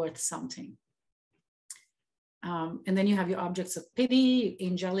to be worth something. And then you have your objects of pity,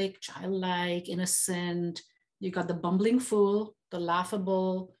 angelic, childlike, innocent. You got the bumbling fool, the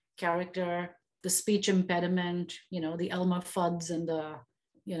laughable character, the speech impediment, the Elmer Fudd's and the,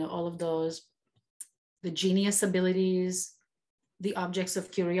 all of those, the genius abilities, the objects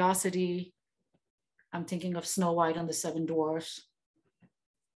of curiosity. I'm thinking of Snow White and the Seven Dwarfs.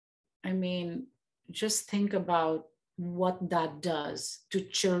 I mean, just think about what that does to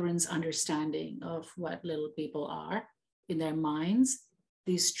children's understanding of what little people are in their minds,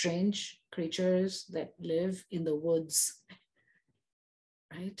 these strange creatures that live in the woods,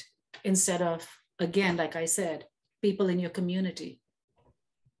 right? Instead of, again, like I said, people in your community.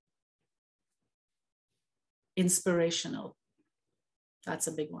 Inspirational. That's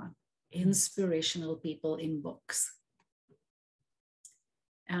a big one. Inspirational people in books.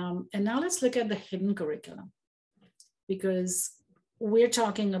 And now let's look at the hidden curriculum, because we're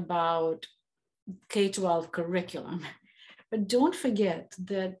talking about K-12 curriculum. But don't forget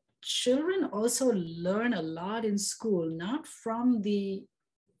that children also learn a lot in school, not from the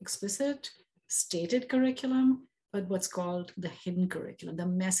explicit stated curriculum, but what's called the hidden curriculum, the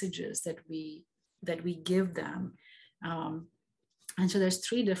messages that we give them. And so there's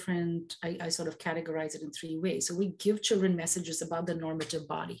three different, I sort of categorize it in three ways. So we give children messages about the normative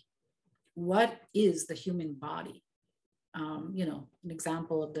body. What is the human body? An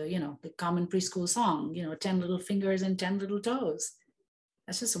example of the common preschool song, 10 little fingers and 10 little toes.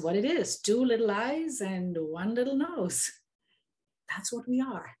 That's just what it is. 2 little eyes and 1 little nose. That's what we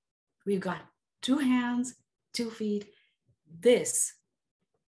are. We've got 2 hands, 2 feet. This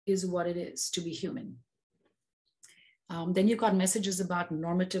is what it is to be human. Then you've got messages about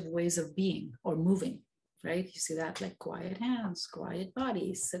normative ways of being or moving, right? You see that, like quiet hands, quiet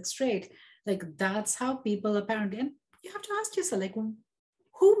body, sit straight. Like that's how people apparently, and you have to ask yourself, like,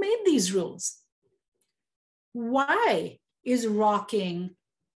 who made these rules? Why is rocking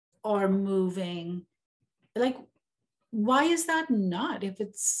or moving, like, why is that not, if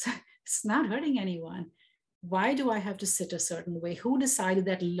it's not hurting anyone? Why do I have to sit a certain way? Who decided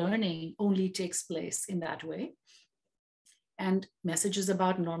that learning only takes place in that way? And messages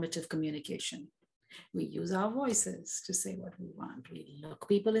about normative communication. We use our voices to say what we want. We look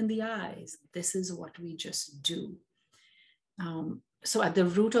people in the eyes. This is what we just do. So at the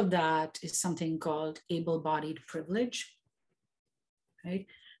root of that is something called able-bodied privilege, right?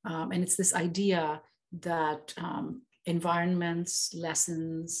 And it's this idea that environments,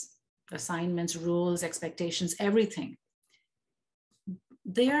 lessons, assignments, rules, expectations, everything,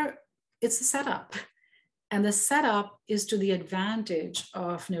 it's a setup. And the setup is to the advantage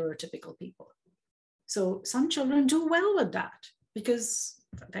of neurotypical people. So some children do well with that because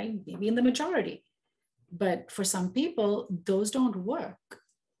they may be in the majority. But for some people, those don't work.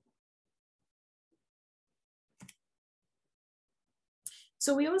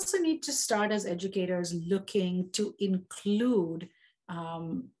 So we also need to start as educators looking to include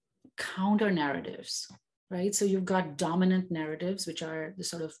counter narratives, right? So you've got dominant narratives, which are the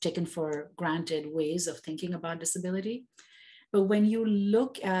sort of taken for granted ways of thinking about disability. But when you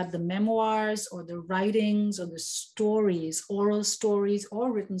look at the memoirs or the writings or the stories, oral stories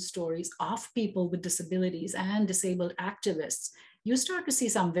or written stories of people with disabilities and disabled activists, you start to see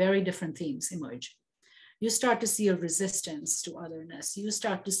some very different themes emerge. You start to see a resistance to otherness. You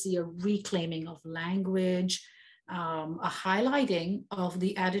start to see a reclaiming of language, a highlighting of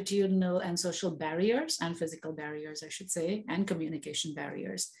the attitudinal and social barriers and physical barriers, I should say, and communication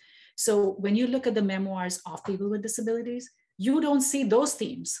barriers. So when you look at the memoirs of people with disabilities, you don't see those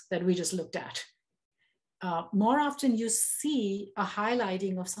themes that we just looked at. More often you see a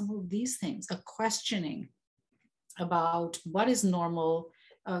highlighting of some of these things, a questioning about what is normal,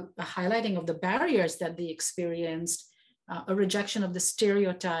 a highlighting of the barriers that they experienced, a rejection of the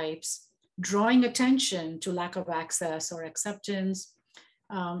stereotypes, drawing attention to lack of access or acceptance.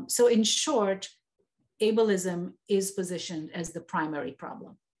 So in short, ableism is positioned as the primary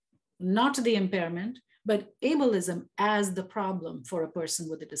problem, not the impairment, but ableism as the problem for a person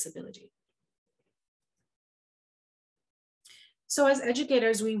with a disability. So as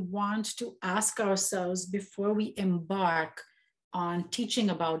educators, we want to ask ourselves before we embark on teaching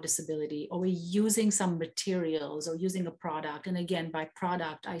about disability, or we're using some materials or using a product. And again, by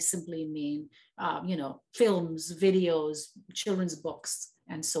product, I simply mean, films, videos, children's books,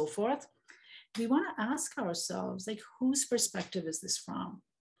 and so forth. We want to ask ourselves, like, whose perspective is this from?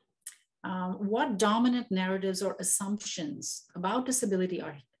 What dominant narratives or assumptions about disability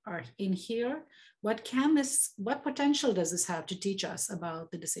are in here? What potential does this have to teach us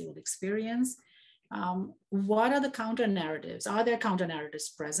about the disabled experience? What are the counter narratives? Are there counter narratives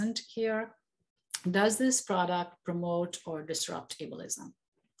present here? Does this product promote or disrupt ableism?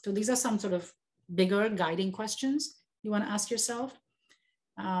 So these are some sort of bigger guiding questions you want to ask yourself.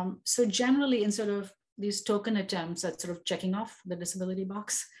 So generally in sort of these token attempts at sort of checking off the disability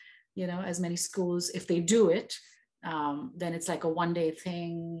box, as many schools, if they do it, then it's like a one-day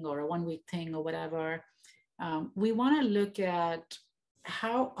thing or a one-week thing or whatever. We want to look at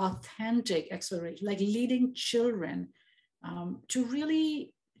how authentic exploration, like leading children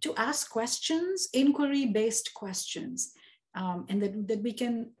to ask questions, inquiry-based questions, and that we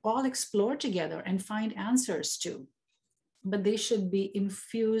can all explore together and find answers to. But they should be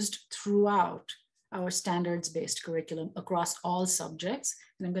infused throughout our standards-based curriculum across all subjects.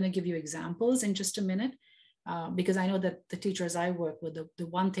 And I'm going to give you examples in just a minute, because I know that the teachers I work with, the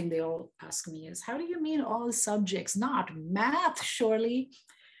one thing they all ask me is, how do you mean all subjects? Not math, surely.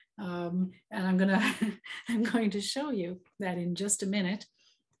 And I'm going to show you that in just a minute,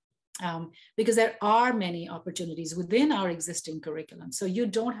 because there are many opportunities within our existing curriculum. So you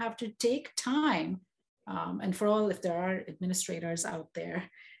don't have to take time. And for all, if there are administrators out there,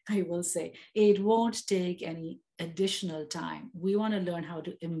 I will say, it won't take any additional time. We want to learn how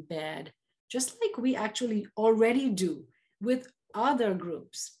to embed, just like we actually already do with other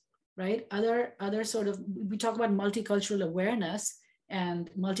groups, right? Other sort of, we talk about multicultural awareness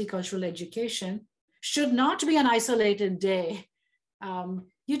and multicultural education should not be an isolated day.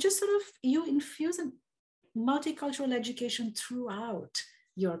 You just sort of, you infuse a multicultural education throughout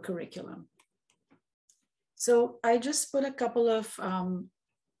your curriculum. So I just put a couple of,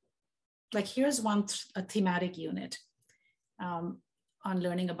 here's a thematic unit on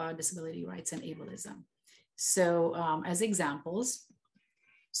learning about disability rights and ableism. So as examples,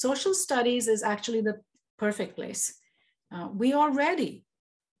 social studies is actually the perfect place. It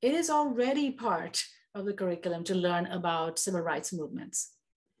is already part of the curriculum to learn about civil rights movements.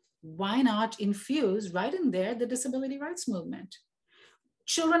 Why not infuse right in there the disability rights movement?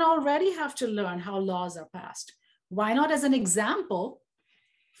 Children already have to learn how laws are passed. Why not, as an example,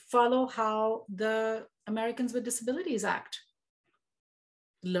 follow how the Americans with Disabilities Act?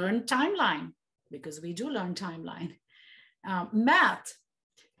 Learn timeline, because we do learn timeline. Math,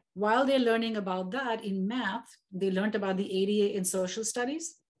 while they're learning about that in math, they learned about the ADA in social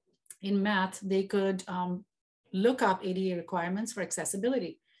studies. In math, they could look up ADA requirements for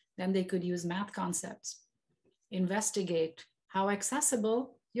accessibility. Then they could use math concepts, investigate how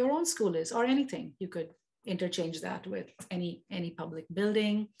accessible your own school is, or anything. You could interchange that with any public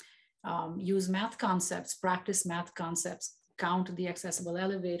building, use math concepts, practice math concepts, count the accessible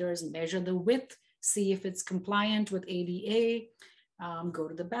elevators, measure the width, see if it's compliant with ADA, go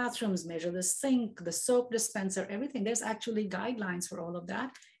to the bathrooms, measure the sink, the soap dispenser, everything. There's actually guidelines for all of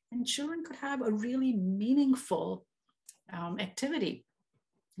that. And children could have a really meaningful activity.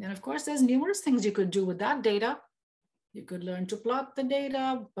 And of course, there's numerous things you could do with that data. You could learn to plot the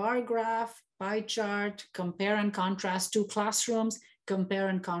data, bar graph, pie chart, compare and contrast to classrooms, compare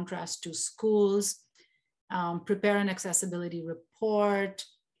and contrast to schools, prepare an accessibility report,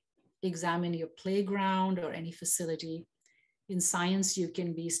 examine your playground or any facility. In science, you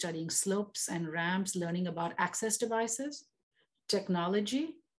can be studying slopes and ramps, learning about access devices,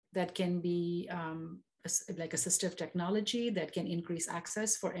 technology that can be like assistive technology that can increase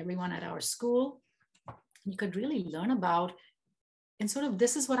access for everyone at our school. You could really learn about, and sort of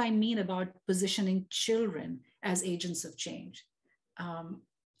this is what I mean about positioning children as agents of change,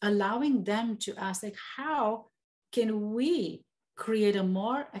 allowing them to ask, like, how can we create a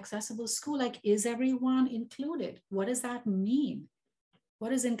more accessible school? Like, is everyone included? What does that mean? What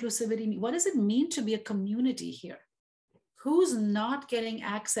does inclusivity mean? What does it mean to be a community here? Who's not getting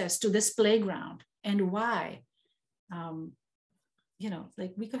access to this playground and why?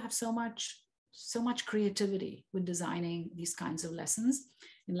 Like we could have so much creativity with designing these kinds of lessons.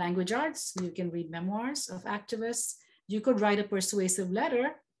 In language arts, you can read memoirs of activists. You could write a persuasive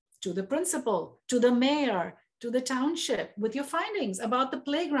letter to the principal, to the mayor, to the township with your findings about the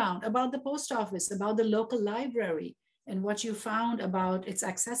playground, about the post office, about the local library, and what you found about its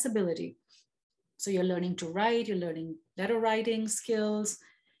accessibility. So you're learning to write, you're learning letter writing skills,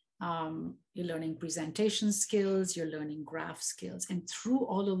 you're learning presentation skills, you're learning graph skills. And through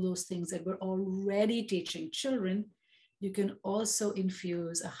all of those things that we're already teaching children, you can also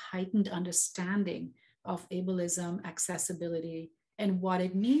infuse a heightened understanding of ableism, accessibility, and what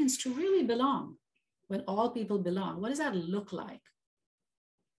it means to really belong. When all people belong, what does that look like?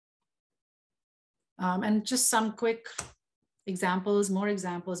 And just some quick examples, more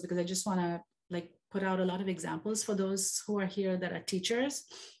examples, because I just want to like put out a lot of examples for those who are here that are teachers.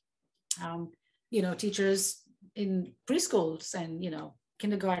 Teachers in preschools and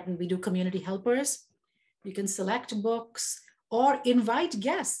kindergarten, we do community helpers. You can select books or invite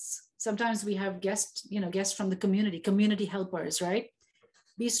guests. Sometimes we have guests from the community helpers, right?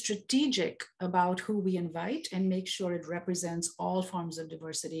 Be strategic about who we invite and make sure it represents all forms of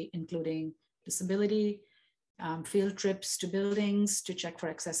diversity, including disability, field trips to buildings to check for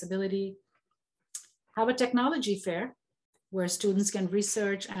accessibility. Have a technology fair where students can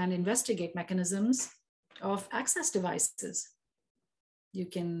research and investigate mechanisms of access devices. You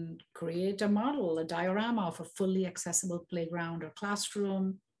can create a model, a diorama of a fully accessible playground or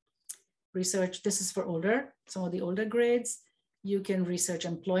classroom. Research, this is for some of the older grades. You can research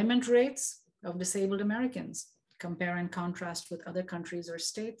employment rates of disabled Americans, compare and contrast with other countries or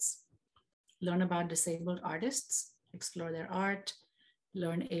states, learn about disabled artists, explore their art,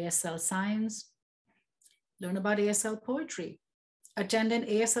 learn ASL science, learn about ASL poetry, attend an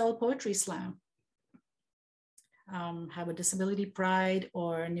ASL poetry slam, have a disability pride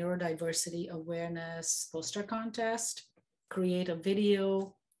or neurodiversity awareness poster contest, create a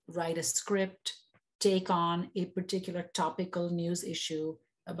video, write a script, take on a particular topical news issue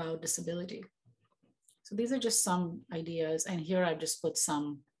about disability. So these are just some ideas. And here I've just put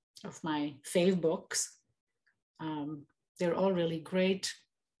some of my fave books. They're all really great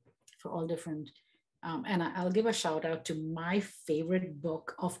for all different, and I'll give a shout out to my favorite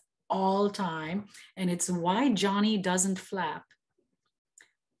book of all time, and it's Why Johnny Doesn't Flap.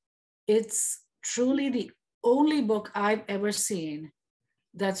 It's truly the only book I've ever seen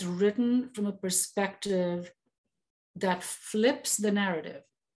that's written from a perspective that flips the narrative.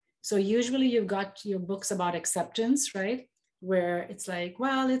 So usually you've got your books about acceptance, right? Where it's like,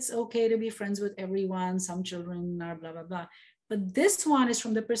 well, it's okay to be friends with everyone. Some children are blah, blah, blah. But this one is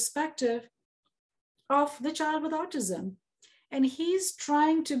from the perspective of the child with autism. And he's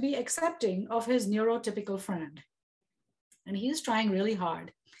trying to be accepting of his neurotypical friend. And he's trying really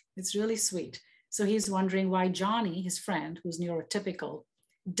hard. It's really sweet. So he's wondering why Johnny, his friend, who's neurotypical,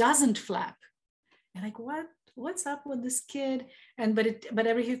 doesn't flap. And like, what's up with this kid? And but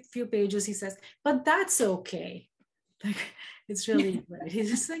every few pages he says, but that's okay. Like, it's really great. He's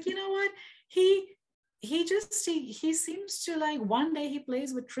just like, you know what? He seems to like, one day he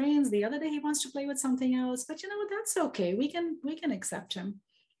plays with trains, the other day he wants to play with something else, but you know what, that's okay. We can accept him.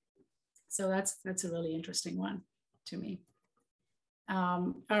 So that's a really interesting one to me.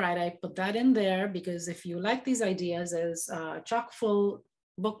 All right, I put that in there because if you like these ideas, there's a chock full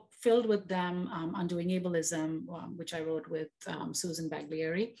book filled with them, Undoing Ableism, which I wrote with Susan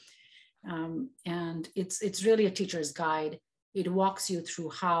Baglieri. And it's really a teacher's guide. It walks you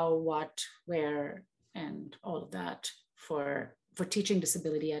through how, what, where, and all of that for for teaching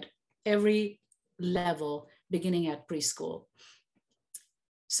disability at every level, beginning at preschool.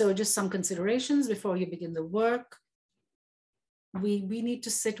 So just some considerations before you begin the work. We need to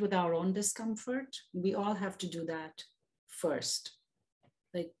sit with our own discomfort. We all have to do that first.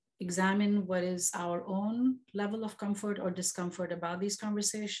 Like, examine what is our own level of comfort or discomfort about these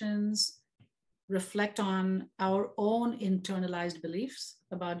conversations. Reflect on our own internalized beliefs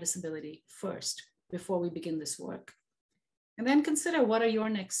about disability first before we begin this work. And then consider, what are your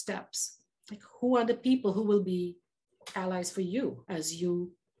next steps? Like, who are the people who will be allies for you as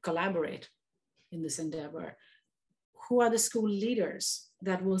you collaborate in this endeavor? Who are the school leaders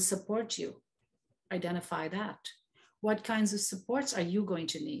that will support you? Identify that. What kinds of supports are you going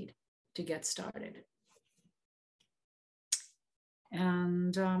to need to get started?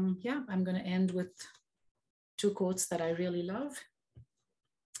 And yeah, I'm going to end with two quotes that I really love.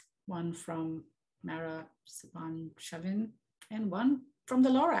 One from Mara Sivan-Shavin and one from the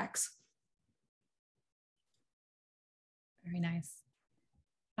Lorax. Very nice.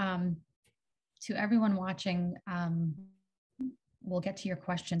 To everyone watching, we'll get to your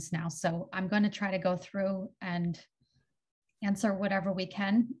questions now. So I'm going to try to go through and answer whatever we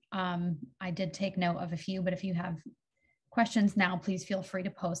can. I did take note of a few, but if you have questions now, please feel free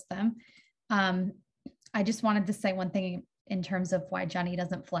to post them. I just wanted to say one thing in terms of why Jenny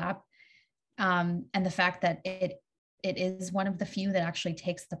doesn't flap, and the fact that it is one of the few that actually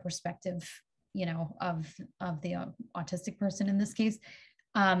takes the perspective, you know, of the autistic person in this case.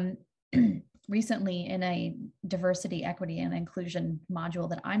 Recently, in a diversity, equity, and inclusion module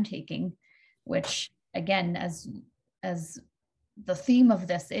that I'm taking, which again, as the theme of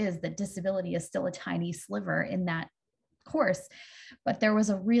this is that disability is still a tiny sliver in that course, but there was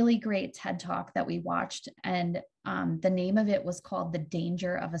a really great TED Talk that we watched, and the name of it was called The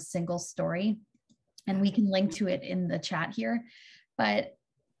Danger of a Single Story, and we can link to it in the chat here. But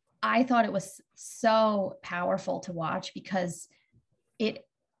I thought it was so powerful to watch because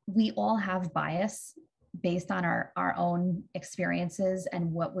we all have bias based on our own experiences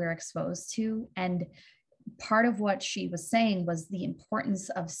and what we're exposed to. And part of what she was saying was the importance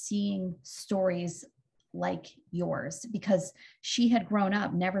of seeing stories like yours, because she had grown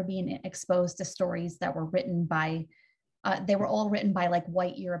up never being exposed to stories that were written by, they were all written by like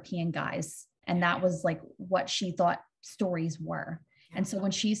white European guys. And that was like what she thought stories were. And so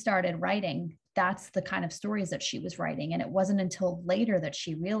when she started writing, that's the kind of stories that she was writing. And it wasn't until later that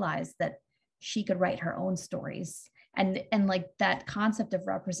she realized that she could write her own stories. And like that concept of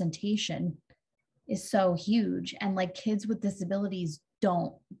representation is so huge. And like kids with disabilities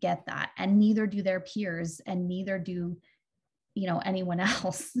don't get that. And neither do their peers, and neither do, you know, anyone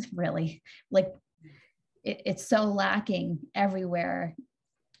else really. Like it's so lacking everywhere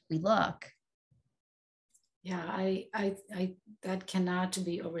we look. Yeah, I that cannot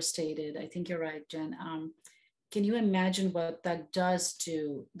be overstated. I think you're right, Jen. Can you imagine what that does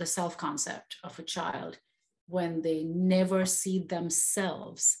to the self-concept of a child when they never see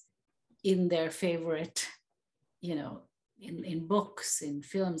themselves in their favorite, you know, in books, in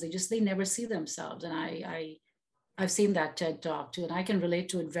films, they never see themselves. And I've seen that TED Talk too, and I can relate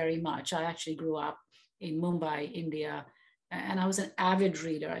to it very much. I actually grew up in Mumbai, India, and I was an avid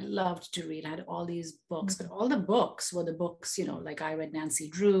reader. I loved to read. I had all these books, but all the books were the books, you know, like I read Nancy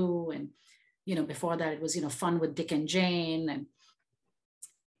Drew, and, you know, before that it was, you know, Fun with Dick and Jane. And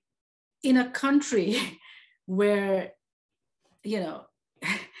in a country where, you know,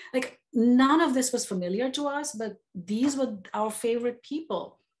 like none of this was familiar to us, but these were our favorite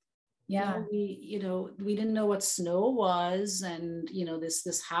people. Yeah. You know, we didn't know what snow was, and you know,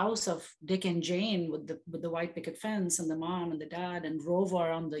 this house of Dick and Jane with the white picket fence, and the mom and the dad and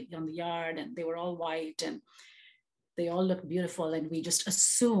Rover on the yard, and they were all white and they all looked beautiful, and we just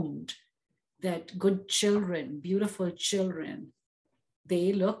assumed that good children, beautiful children,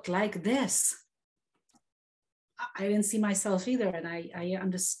 they looked like this. I didn't see myself either, and I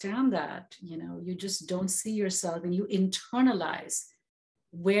understand that. You know, you just don't see yourself, and you internalize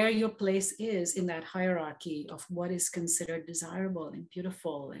where your place is in that hierarchy of what is considered desirable and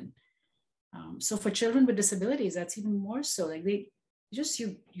beautiful. And so for children with disabilities, that's even more so. Like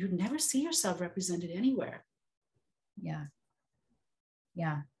you never see yourself represented anywhere. Yeah.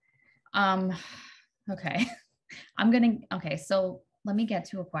 Yeah. Okay. Okay. So let me get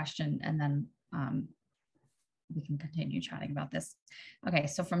to a question, and then we can continue chatting about this. Okay.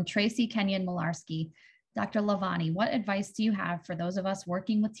 So from Tracy Kenyon Malarski, Dr. Lalvani, what advice do you have for those of us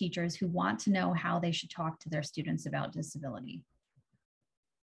working with teachers who want to know how they should talk to their students about disability?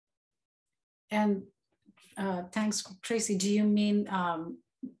 And thanks, Tracy. Do you mean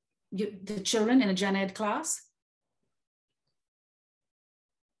the children in a gen ed class?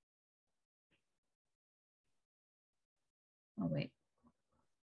 Oh, wait.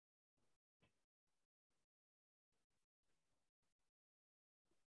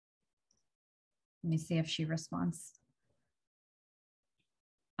 Let me see if she responds.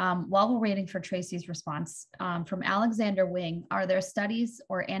 While we're waiting for Tracy's response, from Alexander Wing, are there studies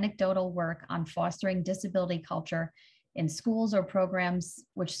or anecdotal work on fostering disability culture in schools or programs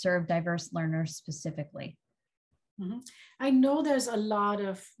which serve diverse learners specifically? Mm-hmm. I know there's a lot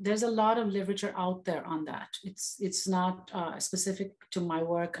of literature out there on that. It's not specific to my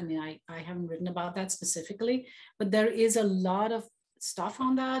work. I mean, I haven't written about that specifically, but there is a lot of stuff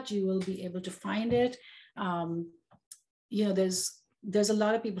on that. You will be able to find it. There's a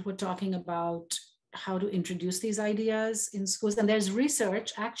lot of people who are talking about how to introduce these ideas in schools, and there's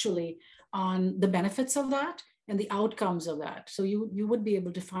research actually on the benefits of that and the outcomes of that. So you would be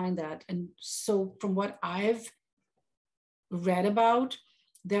able to find that. And so from what I've read about,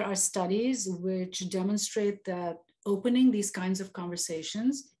 there are studies which demonstrate that opening these kinds of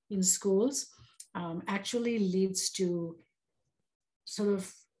conversations in schools actually leads to sort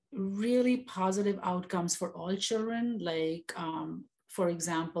of really positive outcomes for all children, like, for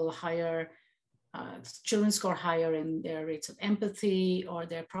example, children score higher in their rates of empathy or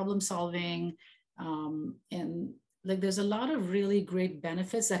their problem solving. And like, there's a lot of really great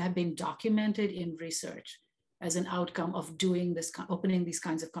benefits that have been documented in research as an outcome of doing this, opening these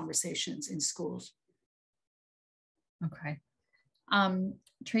kinds of conversations in schools. Okay.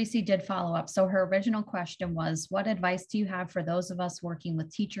 Tracy did follow up. So her original question was, what advice do you have for those of us working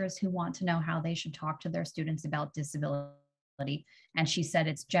with teachers who want to know how they should talk to their students about disability? And she said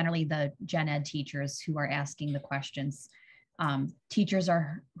it's generally the gen ed teachers who are asking the questions. Teachers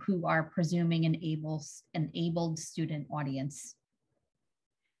who are presuming an enabled student audience.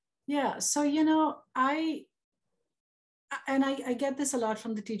 Yeah, so, I get this a lot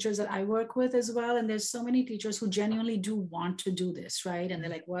from the teachers that I work with as well. And there's so many teachers who genuinely do want to do this, right? And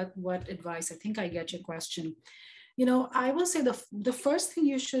they're like, what advice? I think I get your question. I will say the first thing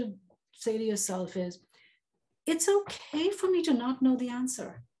you should say to yourself is, it's okay for me to not know the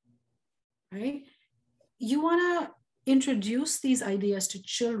answer, right? You want to introduce these ideas to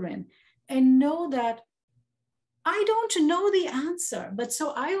children and know that I don't know the answer. But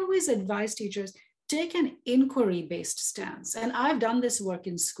so I always advise teachers, take an inquiry-based stance. And I've done this work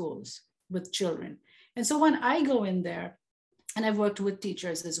in schools with children. And so when I go in there, and I've worked with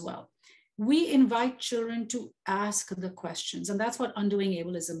teachers as well, we invite children to ask the questions. And that's what undoing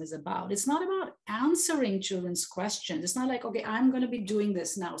ableism is about. It's not about answering children's questions. It's not like, okay, I'm going to be doing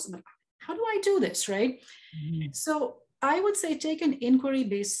this now. So how do I do this, right? Mm-hmm. So I would say take an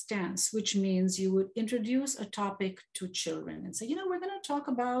inquiry-based stance, which means you would introduce a topic to children and say, we're going to talk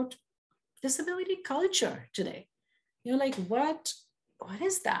about disability culture today. Like, what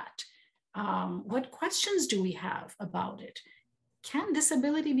is that? What questions do we have about it? Can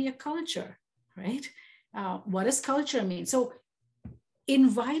disability be a culture, right? What does culture mean? So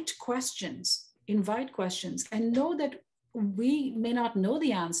invite questions, and know that we may not know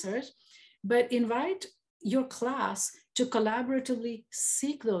the answers, but invite your class to collaboratively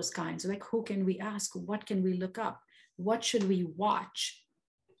seek those kinds. Like, who can we ask? What can we look up? What should we watch?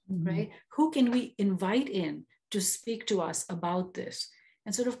 Mm-hmm. Right? Who can we invite in to speak to us about this?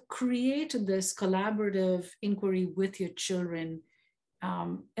 And sort of create this collaborative inquiry with your children,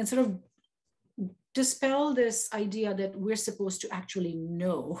 and sort of dispel this idea that we're supposed to actually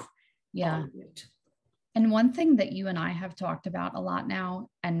know. Yeah. And one thing that you and I have talked about a lot now,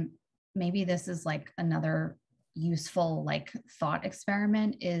 and maybe this is like another useful like thought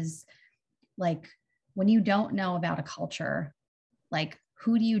experiment, is like, when you don't know about a culture, like,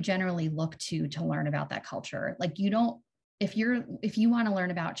 who do you generally look to learn about that culture? Like, if you want to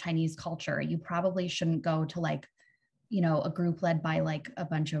learn about Chinese culture, you probably shouldn't go to like, a group led by like a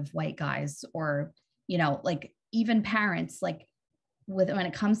bunch of white guys, or, like even parents, like when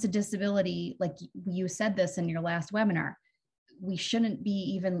it comes to disability, like you said this in your last webinar, we shouldn't be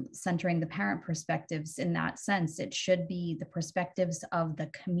even centering the parent perspectives in that sense. It should be the perspectives of the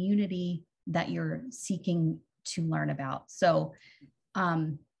community that you're seeking to learn about. So,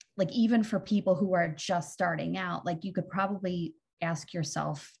 like, even for people who are just starting out, like, you could probably ask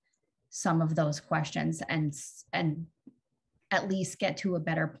yourself some of those questions and at least get to a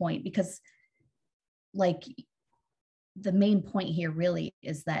better point, because like the main point here really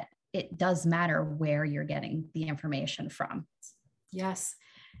is that it does matter where you're getting the information from. Yes.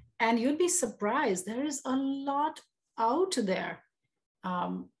 And you'd be surprised. There is a lot out there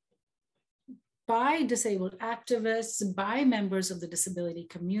by disabled activists, by members of the disability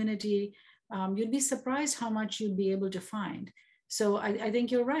community. You'd be surprised how much you'd be able to find. So I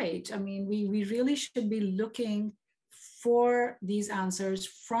think you're right. I mean, we really should be looking for these answers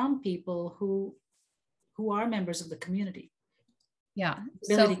from people who are members of the community. Yeah.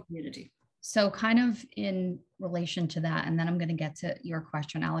 Disability community. So kind of in relation to that, and then I'm going to get to your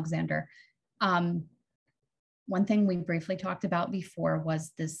question, Alexander. One thing we briefly talked about before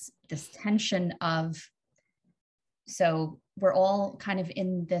was this tension of, so we're all kind of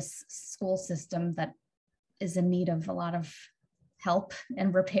in this school system that is in need of a lot of help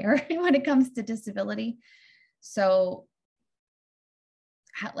and repair when it comes to disability. So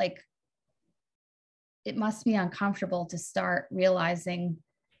like, it must be uncomfortable to start realizing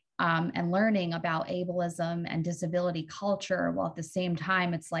and learning about ableism and disability culture, while at the same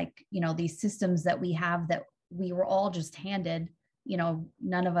time, it's like, you know, these systems that we have that we were all just handed, you know,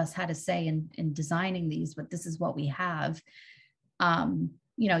 none of us had a say in designing these, but this is what we have.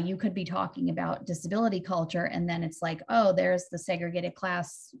 You know, you could be talking about disability culture, and then it's like, oh, there's the segregated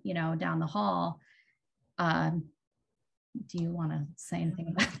class, you know, down the hall. Do you want to say anything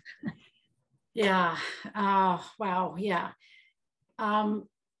about that? Yeah. Wow. Yeah.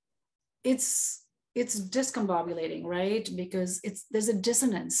 It's discombobulating, right? Because there's a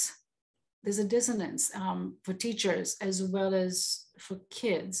dissonance. There's a dissonance for teachers as well as for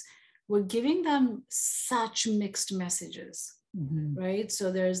kids. We're giving them such mixed messages. Mm-hmm. Right? So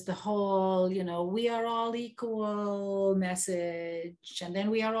there's the whole, you know, we are all equal message, and then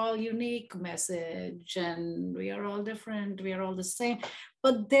we are all unique message, and we are all different, we are all the same.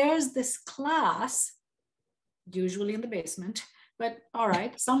 But there's this class, usually in the basement, but all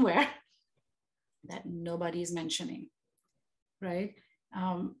right, somewhere, that nobody is mentioning, right?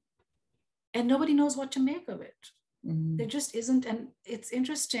 And nobody knows what to make of it. Mm-hmm. There just isn't. And it's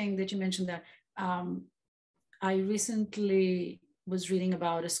interesting that you mentioned that. I recently was reading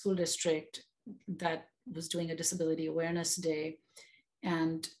about a school district that was doing a disability awareness day,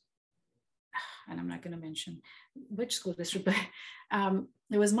 and I'm not going to mention which school district, but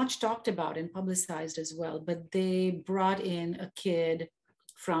it was much talked about and publicized as well. But they brought in a kid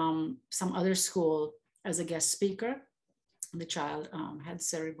from some other school as a guest speaker. The child had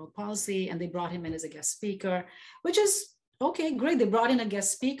cerebral palsy, and they brought him in as a guest speaker, which is okay, great. They brought in a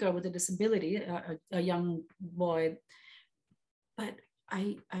guest speaker with a disability, a young boy. But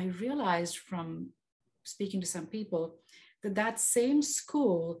I realized from speaking to some people that same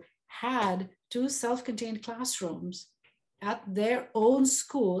school had 2 self-contained classrooms at their own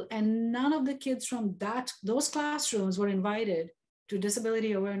school, and none of the kids from those classrooms were invited to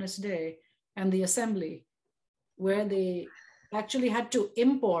Disability Awareness Day and the assembly, where they actually had to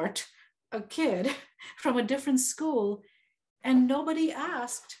import a kid from a different school. And nobody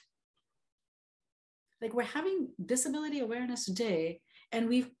asked, like, we're having Disability Awareness Day, and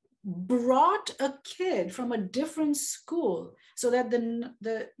we've brought a kid from a different school so that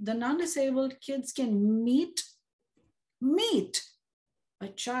the non-disabled kids can meet a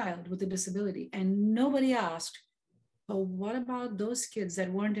child with a disability. And nobody asked, but what about those kids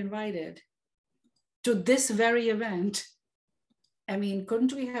that weren't invited to this very event? I mean,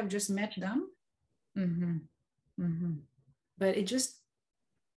 couldn't we have just met them? Mm-hmm. Mm-hmm. But it just,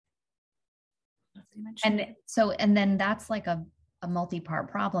 and then that's like a multi-part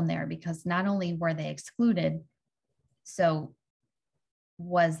problem there, because not only were they excluded, so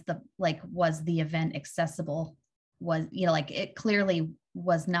was the event accessible? Was, you know, like, it clearly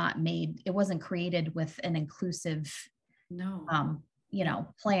was not made, it wasn't created with an inclusive, you know,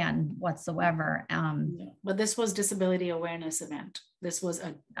 plan whatsoever. But this was Disability Awareness event. This was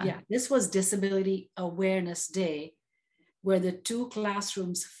this was Disability Awareness Day, where the 2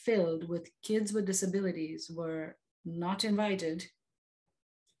 classrooms filled with kids with disabilities were not invited.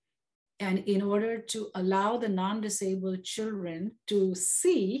 And in order to allow the non-disabled children to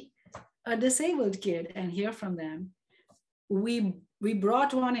see a disabled kid and hear from them, we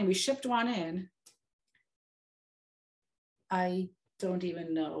brought one in, we shipped one in. I don't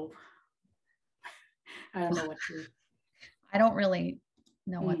even know. I don't know what to. I don't really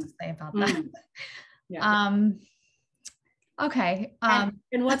know what to say about that. Yeah. Okay.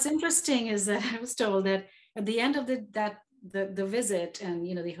 And what's interesting is that I was told that at the end of the visit, and,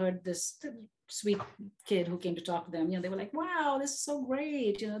 you know, they heard this sweet kid who came to talk to them, you know, they were like, wow, this is so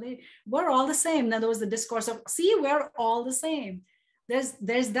great. You know, we're all the same. Now there was the discourse of, see, we're all the same.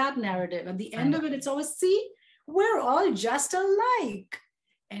 There's that narrative. At the end of it, it's always, see, we're all just alike.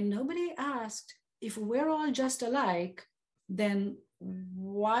 And nobody asked, if we're all just alike, then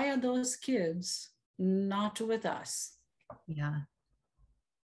why are those kids not with us? Yeah.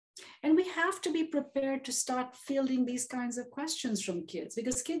 And we have to be prepared to start fielding these kinds of questions from kids,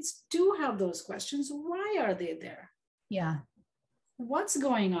 because kids do have those questions. Why are they there? Yeah. What's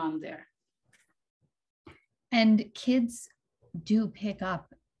going on there? And kids do pick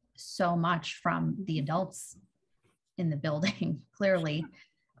up so much from the adults in the building, clearly.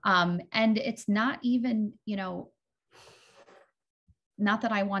 And it's not even, not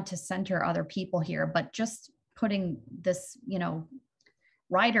that I want to center other people here, but just putting this,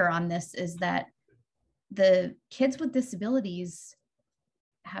 rider on this is that the kids with disabilities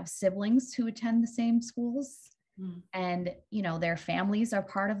have siblings who attend the same schools. And, their families are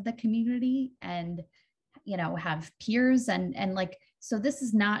part of the community and, have peers and like, so this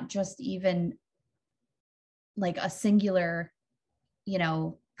is not just even like a singular,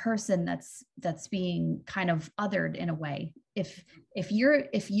 person that's being kind of othered in a way. If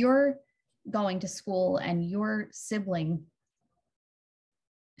you're going to school and your sibling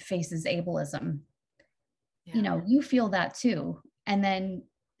faces ableism, you feel that too. And then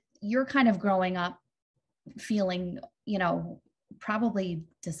you're kind of growing up feeling, probably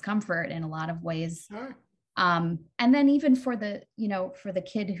discomfort in a lot of ways. Sure. And then even for the, for the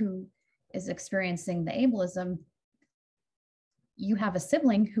kid who is experiencing the ableism, you have a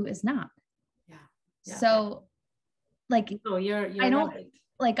sibling who is not. Yeah. So like, you're I don't right.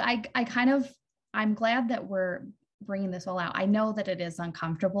 like, I'm glad that we're bringing this all out. I know that it is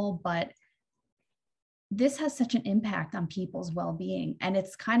uncomfortable, but this has such an impact on people's well-being, and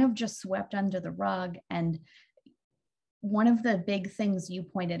it's kind of just swept under the rug. And one of the big things you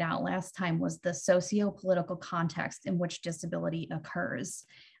pointed out last time was the socio-political context in which disability occurs.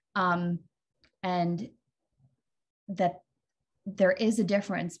 And that there is a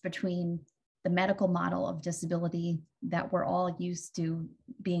difference between the medical model of disability that we're all used to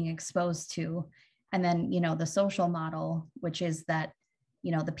being exposed to, and then, the social model, which is that,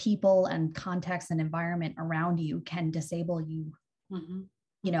 the people and context and environment around you can disable you,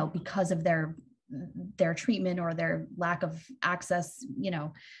 because of their treatment or their lack of access,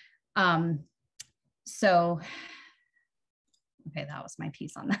 so, okay, that was my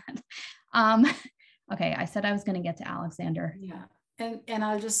piece on that. Okay, I said I was going to get to Alexander. Yeah. And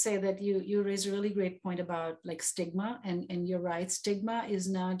I'll just say that you raised a really great point about like stigma, and you're right. Stigma is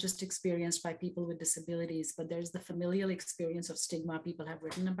not just experienced by people with disabilities, but there's the familial experience of stigma people have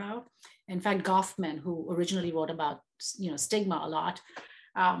written about. In fact, Goffman, who originally wrote about stigma a lot,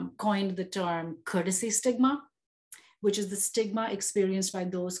 coined the term courtesy stigma, which is the stigma experienced by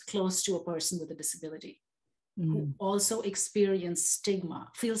those close to a person with a disability, who also experience stigma,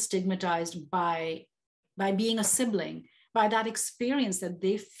 feel stigmatized by being a sibling, by that experience that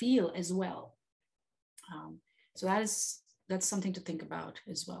they feel as well. So that's something to think about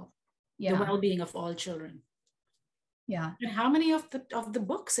as well. Yeah. The well-being of all children. Yeah. And how many of the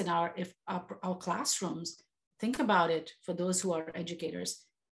books in our classrooms, think about it, for those who are educators,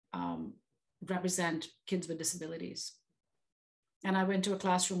 represent kids with disabilities. And I went to a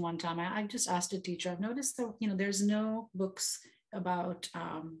classroom one time. I just asked a teacher, I've noticed that, there's no books about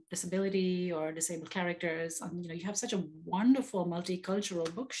disability or disabled characters. You have such a wonderful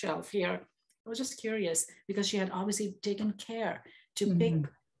multicultural bookshelf here. I was just curious because she had obviously taken care to pick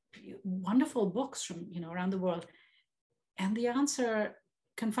wonderful books from, around the world. And the answer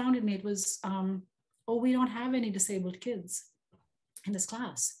confounded me. It was, oh, we don't have any disabled kids in this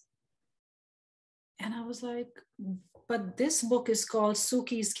class. And I was like, but this book is called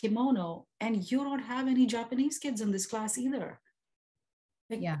Suki's Kimono, and you don't have any Japanese kids in this class either.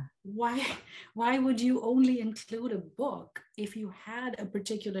 Like, yeah. Why would you only include a book if you had a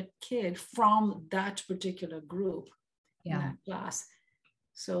particular kid from that particular group in that class?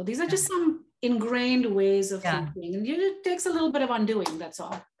 So these are just some ingrained ways of thinking, and it takes a little bit of undoing, that's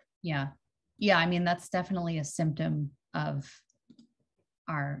all. Yeah. Yeah, I mean, that's definitely a symptom of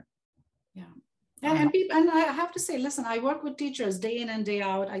our... And I have to say, listen, I work with teachers day in and day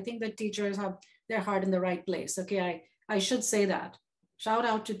out. I think that teachers have their heart in the right place. Okay, I should say that. Shout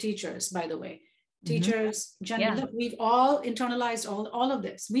out to teachers, by the way. Teachers, generally, look, we've all internalized all of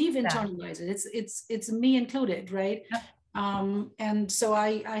this. We've internalized it. It's me included, right? And so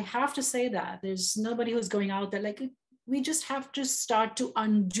I have to say that there's nobody who's going out there. Like, we just have to start to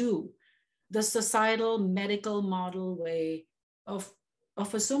undo the societal medical model way of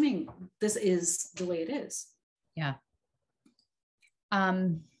assuming this is the way it is. Yeah.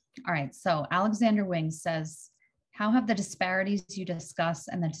 All right. So Alexander Wing says, how have the disparities you discuss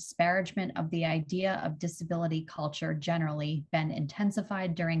and the disparagement of the idea of disability culture generally been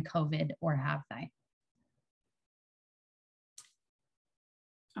intensified during COVID, or have they?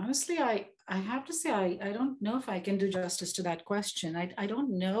 Honestly, I have to say, I don't know if I can do justice to that question. I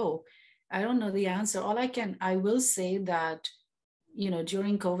don't know. I don't know the answer. I will say that,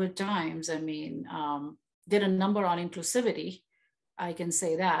 during COVID times, did a number on inclusivity. I can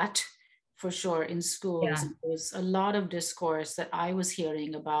say that for sure, in schools. Yeah. There was a lot of discourse that I was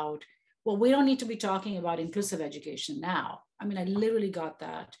hearing about, well, we don't need to be talking about inclusive education now. I mean, I literally got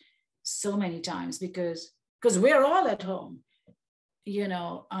that so many times because we're all at home, you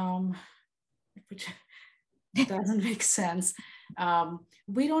know, which doesn't make sense.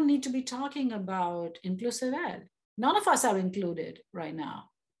 We don't need to be talking about inclusive ed. None of us are included right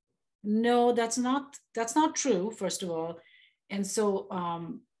now. No, that's not true, first of all. And so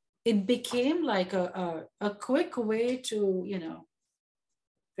it became like a quick way to, you know,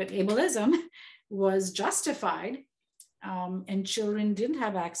 that ableism was justified, and children didn't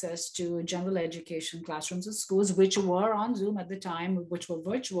have access to general education classrooms and schools, which were on Zoom at the time, which were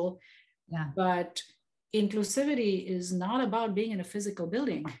virtual. Yeah. But inclusivity is not about being in a physical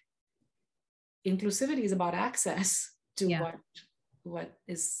building. Inclusivity is about access to what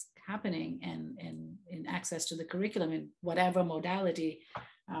is happening and in access to the curriculum in whatever modality.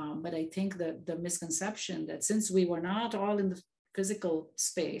 But I think that the misconception that since we were not all in the physical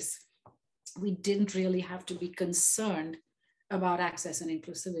space, we didn't really have to be concerned about access and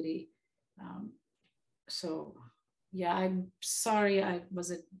inclusivity. So yeah, I'm sorry.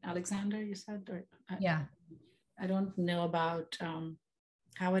 Was it Alexander you said? Or Yeah. I don't know about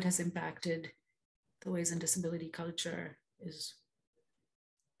how it has impacted the ways in disability culture is.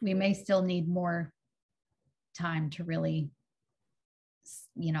 We may still need more time to really,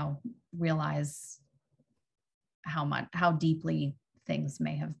 you know, realize how deeply things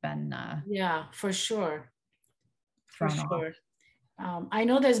may have been Yeah, for sure. For thrown sure. off. I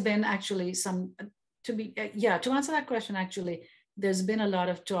know there's been actually some, to answer that question, actually, there's been a lot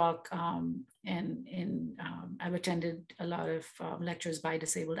of talk and I've attended a lot of lectures by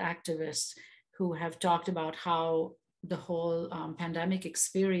disabled activists who have talked about how the whole pandemic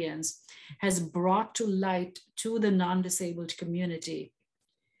experience has brought to light to the non-disabled community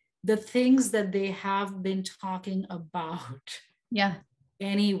the things that they have been talking about. Yeah.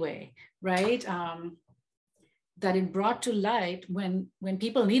 Anyway, right? That it brought to light when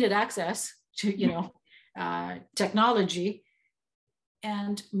people needed access to, you know, technology.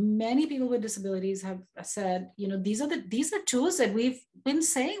 And many people with disabilities have said, you know, these are tools that we've been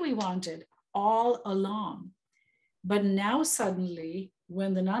saying we wanted all along. But now suddenly,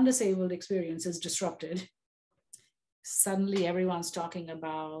 when the non-disabled experience is disrupted, suddenly everyone's talking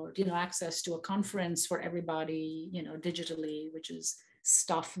about, you know, access to a conference for everybody, you know, digitally, which is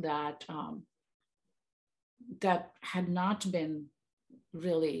stuff that that had not been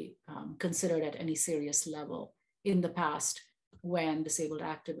really considered at any serious level in the past when disabled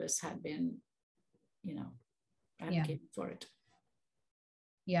activists had been, you know, advocating for it.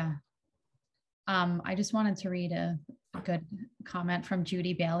 Yeah. I just wanted to read a good comment from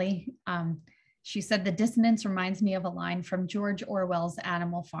Judy Bailey. She said, the dissonance reminds me of a line from George Orwell's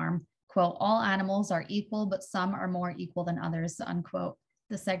Animal Farm, quote, all animals are equal, but some are more equal than others, unquote.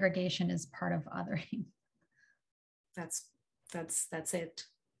 The segregation is part of othering. That's it.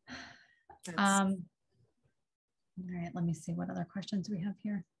 All right, let me see what other questions we have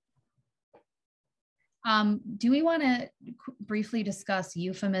here. Do we want to briefly discuss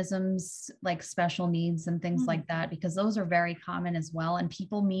euphemisms like special needs and things like that? Because those are very common as well, and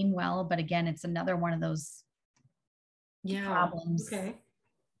people mean well, but again, it's another one of those problems. Okay.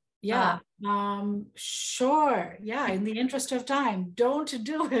 Yeah. Sure. Yeah. In the interest of time, don't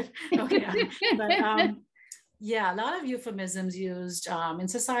do it. Okay. But yeah, a lot of euphemisms used in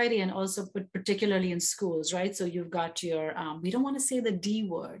society and also particularly in schools, right? So you've got your, we don't want to say the D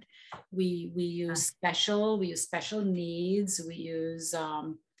word. We use special, we use special needs, we use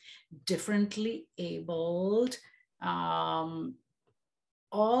differently abled, all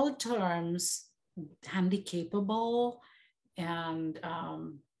terms, handicapable, and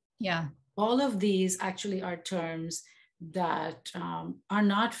all of these actually are terms that are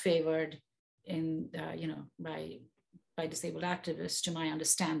not favored in you know, by disabled activists, to my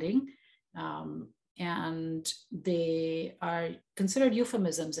understanding, and they are considered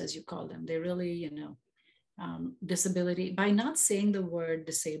euphemisms, as you call them. They really, you know, disability. By not saying the word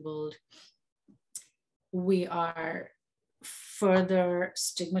disabled, we are further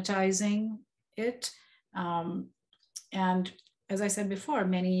stigmatizing it, and as I said before,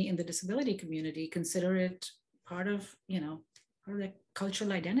 many in the disability community consider it part of, you know, part of their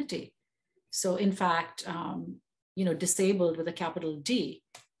cultural identity. So in fact, you know, disabled with a capital D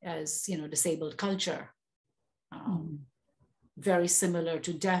as, you know, disabled culture, very similar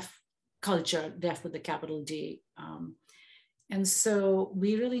to deaf culture, deaf with a capital D. And so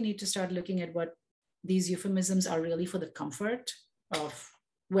we really need to start looking at what these euphemisms are really for the comfort of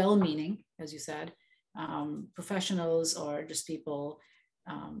well-meaning, as you said, professionals or just people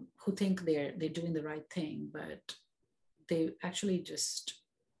who think they're doing the right thing, but they actually just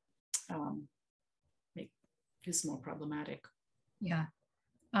make this more problematic. Yeah.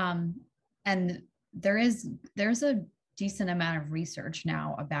 And there's a decent amount of research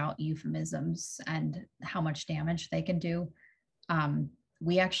now about euphemisms and how much damage they can do.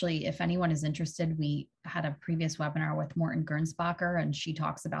 We actually, if anyone is interested, we had a previous webinar with Morton Gernsbacher, and she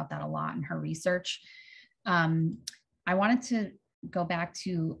talks about that a lot in her research. I wanted to go back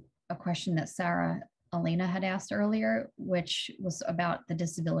to a question that Sarah Elena had asked earlier, which was about the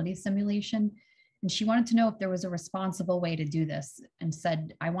disability simulation. And she wanted to know if there was a responsible way to do this, and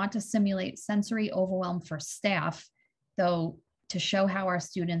said, I want to simulate sensory overwhelm for staff, though, to show how our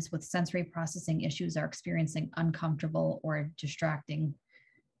students with sensory processing issues are experiencing uncomfortable or distracting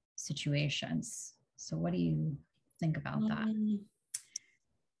situations. So what do you think about that?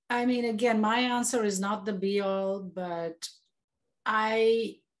 I mean, again, my answer is not the be all, but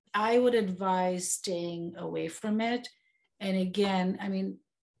I would advise staying away from it. And again, I mean,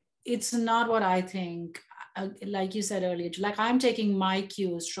 it's not what I think. Like you said earlier, like I'm taking my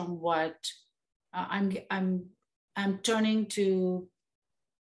cues from what I'm turning to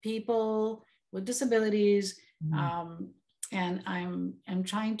people with disabilities, and I'm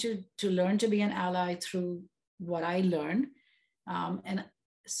trying to learn to be an ally through what I learn, and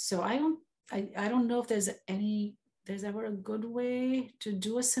so I don't know if there's ever a good way to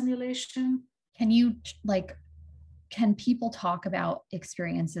do a simulation. Can people talk about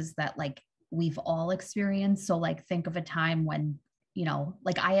experiences that like we've all experienced? So like think of a time when, you know,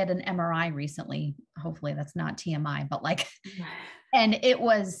 like I had an MRI recently, hopefully that's not TMI, but like, and it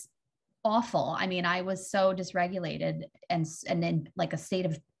was awful. I mean, I was so dysregulated and in like a state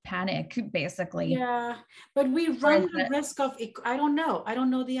of panic, basically. Yeah, but we run the risk of, I don't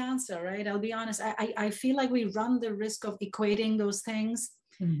know the answer, right? I'll be honest. I feel like we run the risk of equating those things.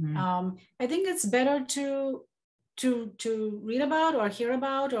 I think it's better to read about or hear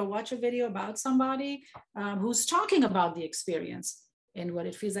about or watch a video about somebody who's talking about the experience and what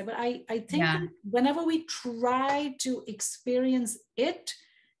it feels like. But I think that whenever we try to experience it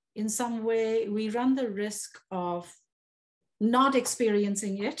in some way, we run the risk of not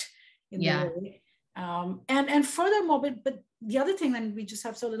experiencing it in the way. And furthermore, but the other thing, and we just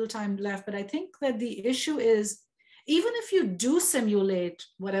have so little time left, but I think that the issue is, even if you do simulate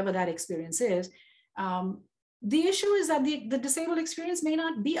whatever that experience is, the issue is that the disabled experience may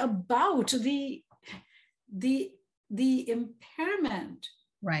not be about the impairment.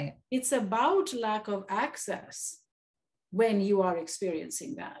 Right. It's about lack of access when you are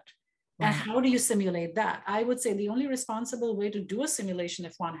experiencing that. Right. And how do you simulate that? I would say the only responsible way to do a simulation,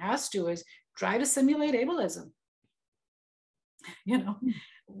 if one has to, is try to simulate ableism. You know.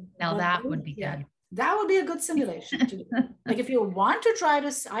 Now that would be good. That would be a good simulation to do. Like if you want to try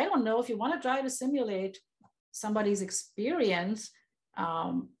to, I don't know, if you want to try to simulate somebody's experience,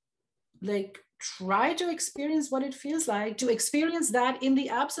 like try to experience what it feels like to experience that in the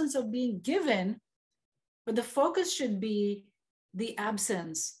absence of being given, but the focus should be the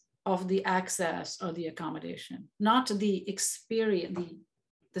absence of the access or the accommodation, not the experience,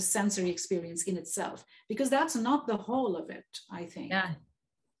 the sensory experience in itself, because that's not the whole of it, I think. Yeah,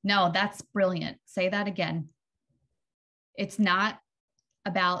 no, that's brilliant. Say that again. It's not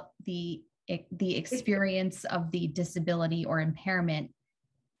about the experience of the disability or impairment.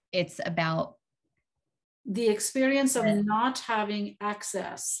 It's about the experience of not having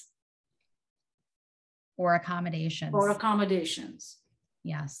access or accommodations.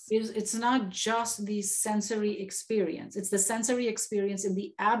 Yes. It's not just the sensory experience. It's the sensory experience in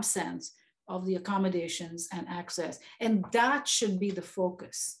the absence of the accommodations and access. And that should be the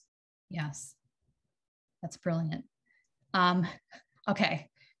focus. Yes. That's brilliant. Okay.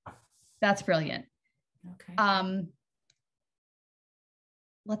 That's brilliant. Okay.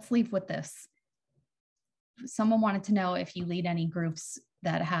 Let's leave with this. Someone wanted to know if you lead any groups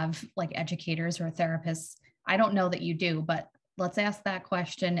that have like educators or therapists. I don't know that you do, but let's ask that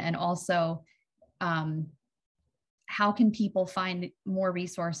question. And also, how can people find more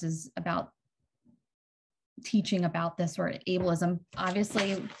resources about teaching about this or ableism?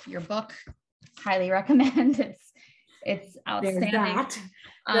 Obviously, your book, highly recommend. It's outstanding.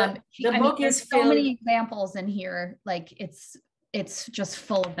 The book is so many examples in here. Like it's just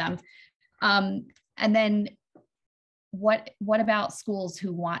full of them. And then what about schools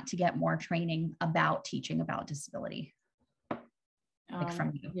who want to get more training about teaching about disability? Like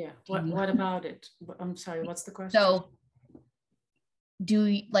from you. Yeah. What about it? I'm sorry, what's the question? So do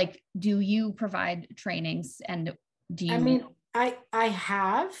you provide trainings, and do you? I mean, I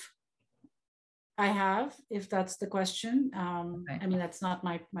have, I have, if that's the question. Okay. I mean, that's not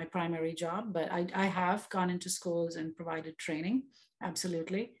my primary job, but I have gone into schools and provided training.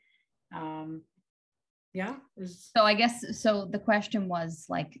 Absolutely. Yeah. So I guess, so the question was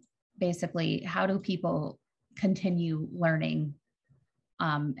like, basically, how do people continue learning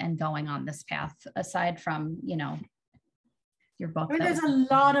and going on this path, aside from, your book? I mean, there's a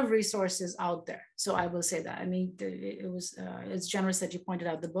lot of resources out there. So I will say that. I mean, it's generous that you pointed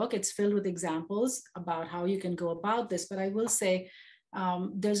out the book. It's filled with examples about how you can go about this. But I will say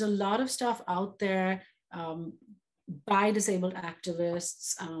there's a lot of stuff out there by disabled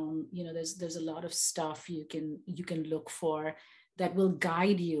activists. There's a lot of stuff you can look for that will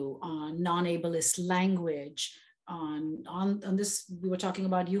guide you on non-ableist language, on this. We were talking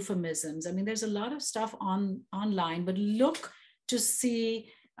about euphemisms. I mean, there's a lot of stuff online, but look to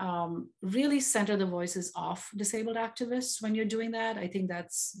see, really center the voices of disabled activists when you're doing that. I think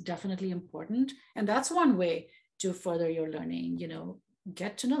that's definitely important. And that's one way to further your learning,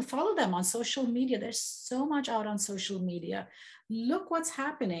 get to know, follow them on social media. There's so much out on social media. Look what's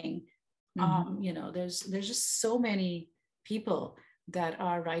happening. Mm-hmm. There's just so many people that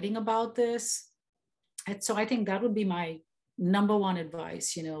are writing about this. And so I think that would be my number one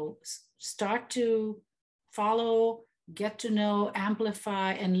advice, start to follow, get to know,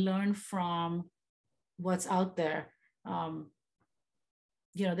 amplify, and learn from what's out there.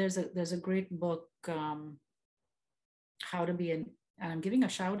 There's a great book, How to Be and I'm giving a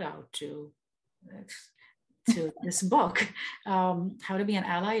shout out to this book, How to Be an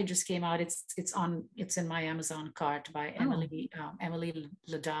Ally. It just came out. It's in my Amazon cart by Emily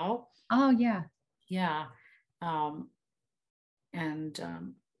Ladau. Oh yeah. Yeah. And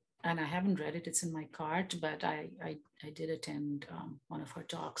I haven't read it. It's in my cart, but I did attend one of her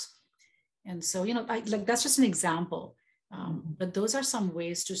talks. And so, that's just an example. But those are some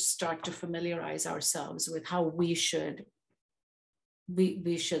ways to start to familiarize ourselves with how we should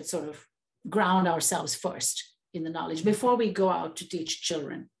sort of ground ourselves first in the knowledge before we go out to teach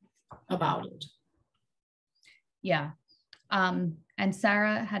children about it. Yeah. And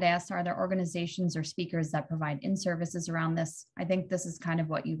Sarah had asked, are there organizations or speakers that provide in-services around this? I think this is kind of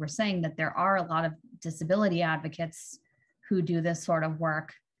what you were saying, that there are a lot of disability advocates who do this sort of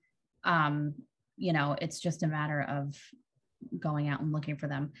work. It's just a matter of going out and looking for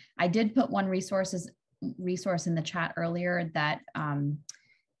them. I did put one resource in the chat earlier that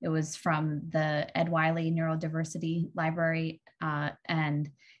it was from the Ed Wiley Neurodiversity Library, and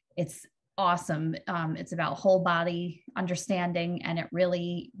it's awesome. It's about whole body understanding, and it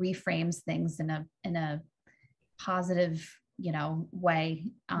really reframes things in a positive, way.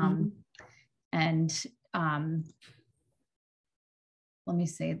 And let me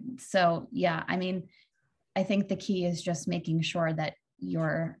see. So yeah, I mean, I think the key is just making sure that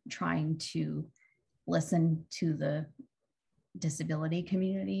you're trying to listen to the disability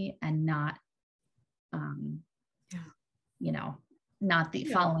community and not, not the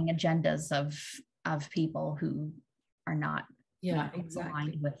following agendas of people who are not exactly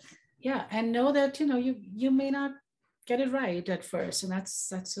aligned with. Yeah, and know that you may not get it right at first, and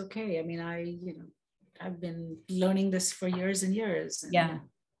that's okay. I mean, I've been learning this for years and years. And, it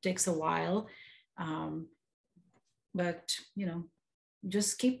takes a while, but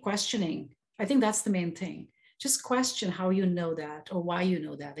just keep questioning. I think that's the main thing. Just question how you know that, or why you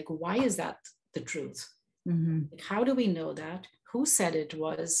know that. Like, why is that the truth? Like, how do we know that? Who said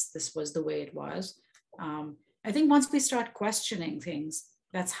this was the way it was? I think once we start questioning things,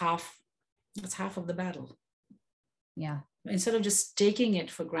 that's half of the battle. Yeah. Instead of just taking it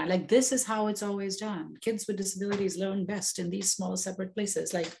for granted, like, this is how it's always done. Kids with disabilities learn best in these small separate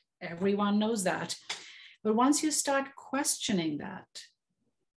places. Like, everyone knows that. But once you start questioning that,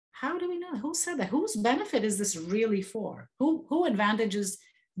 how do we know? Who said that? Whose benefit is this really for? Who advantages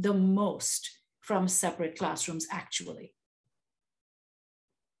the most from separate classrooms actually?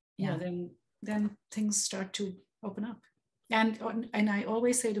 Then things start to open up. And I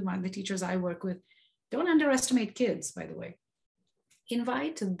always say to the teachers I work with, don't underestimate kids, by the way.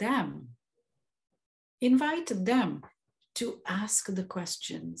 Invite them to ask the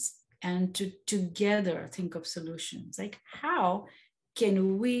questions and to together think of solutions. Like, how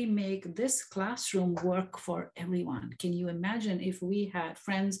can we make this classroom work for everyone? Can you imagine if we had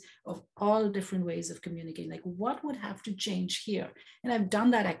friends of all different ways of communicating? Like, what would have to change here? And I've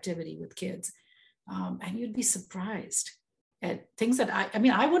done that activity with kids, and you'd be surprised at things that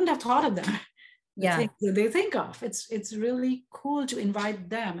I wouldn't have thought of them. Things that they think of. It's really cool to invite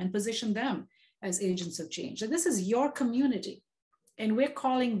them and position them as agents of change. Like, this is your community, and we're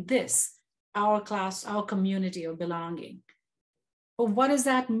calling this our class, our community of belonging. But what does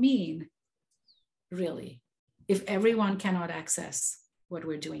that mean? really, if everyone cannot access what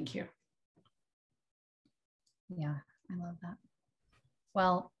we're doing here? Yeah, I love that.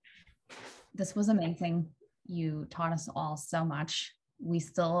 Well, this was amazing. You taught us all so much. We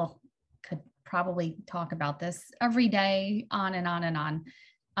still could probably talk about this every day, on and on and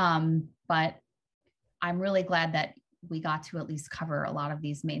on. But I'm really glad that we got to at least cover a lot of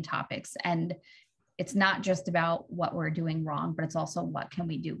these main topics. And it's not just about what we're doing wrong, but it's also what can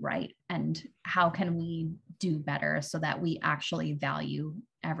we do right and how can we do better so that we actually value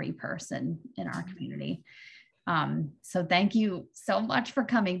every person in our community. So thank you so much for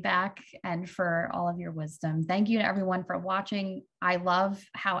coming back and for all of your wisdom. Thank you to everyone for watching. I love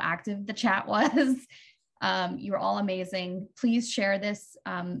how active the chat was. You're all amazing. Please share this.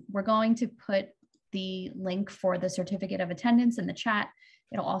 We're going to put the link for the certificate of attendance in the chat.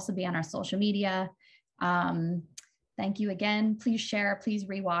 It'll also be on our social media. Thank you again. Please share, please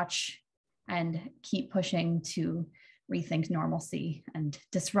rewatch, and keep pushing to rethink normalcy and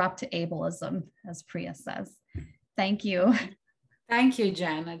disrupt ableism, as Priya says. Thank you. Thank you,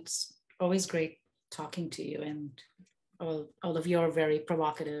 Jen. It's always great talking to you, and all of your very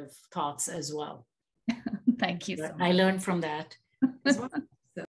provocative thoughts as well. Thank you so much. I learned from that as well.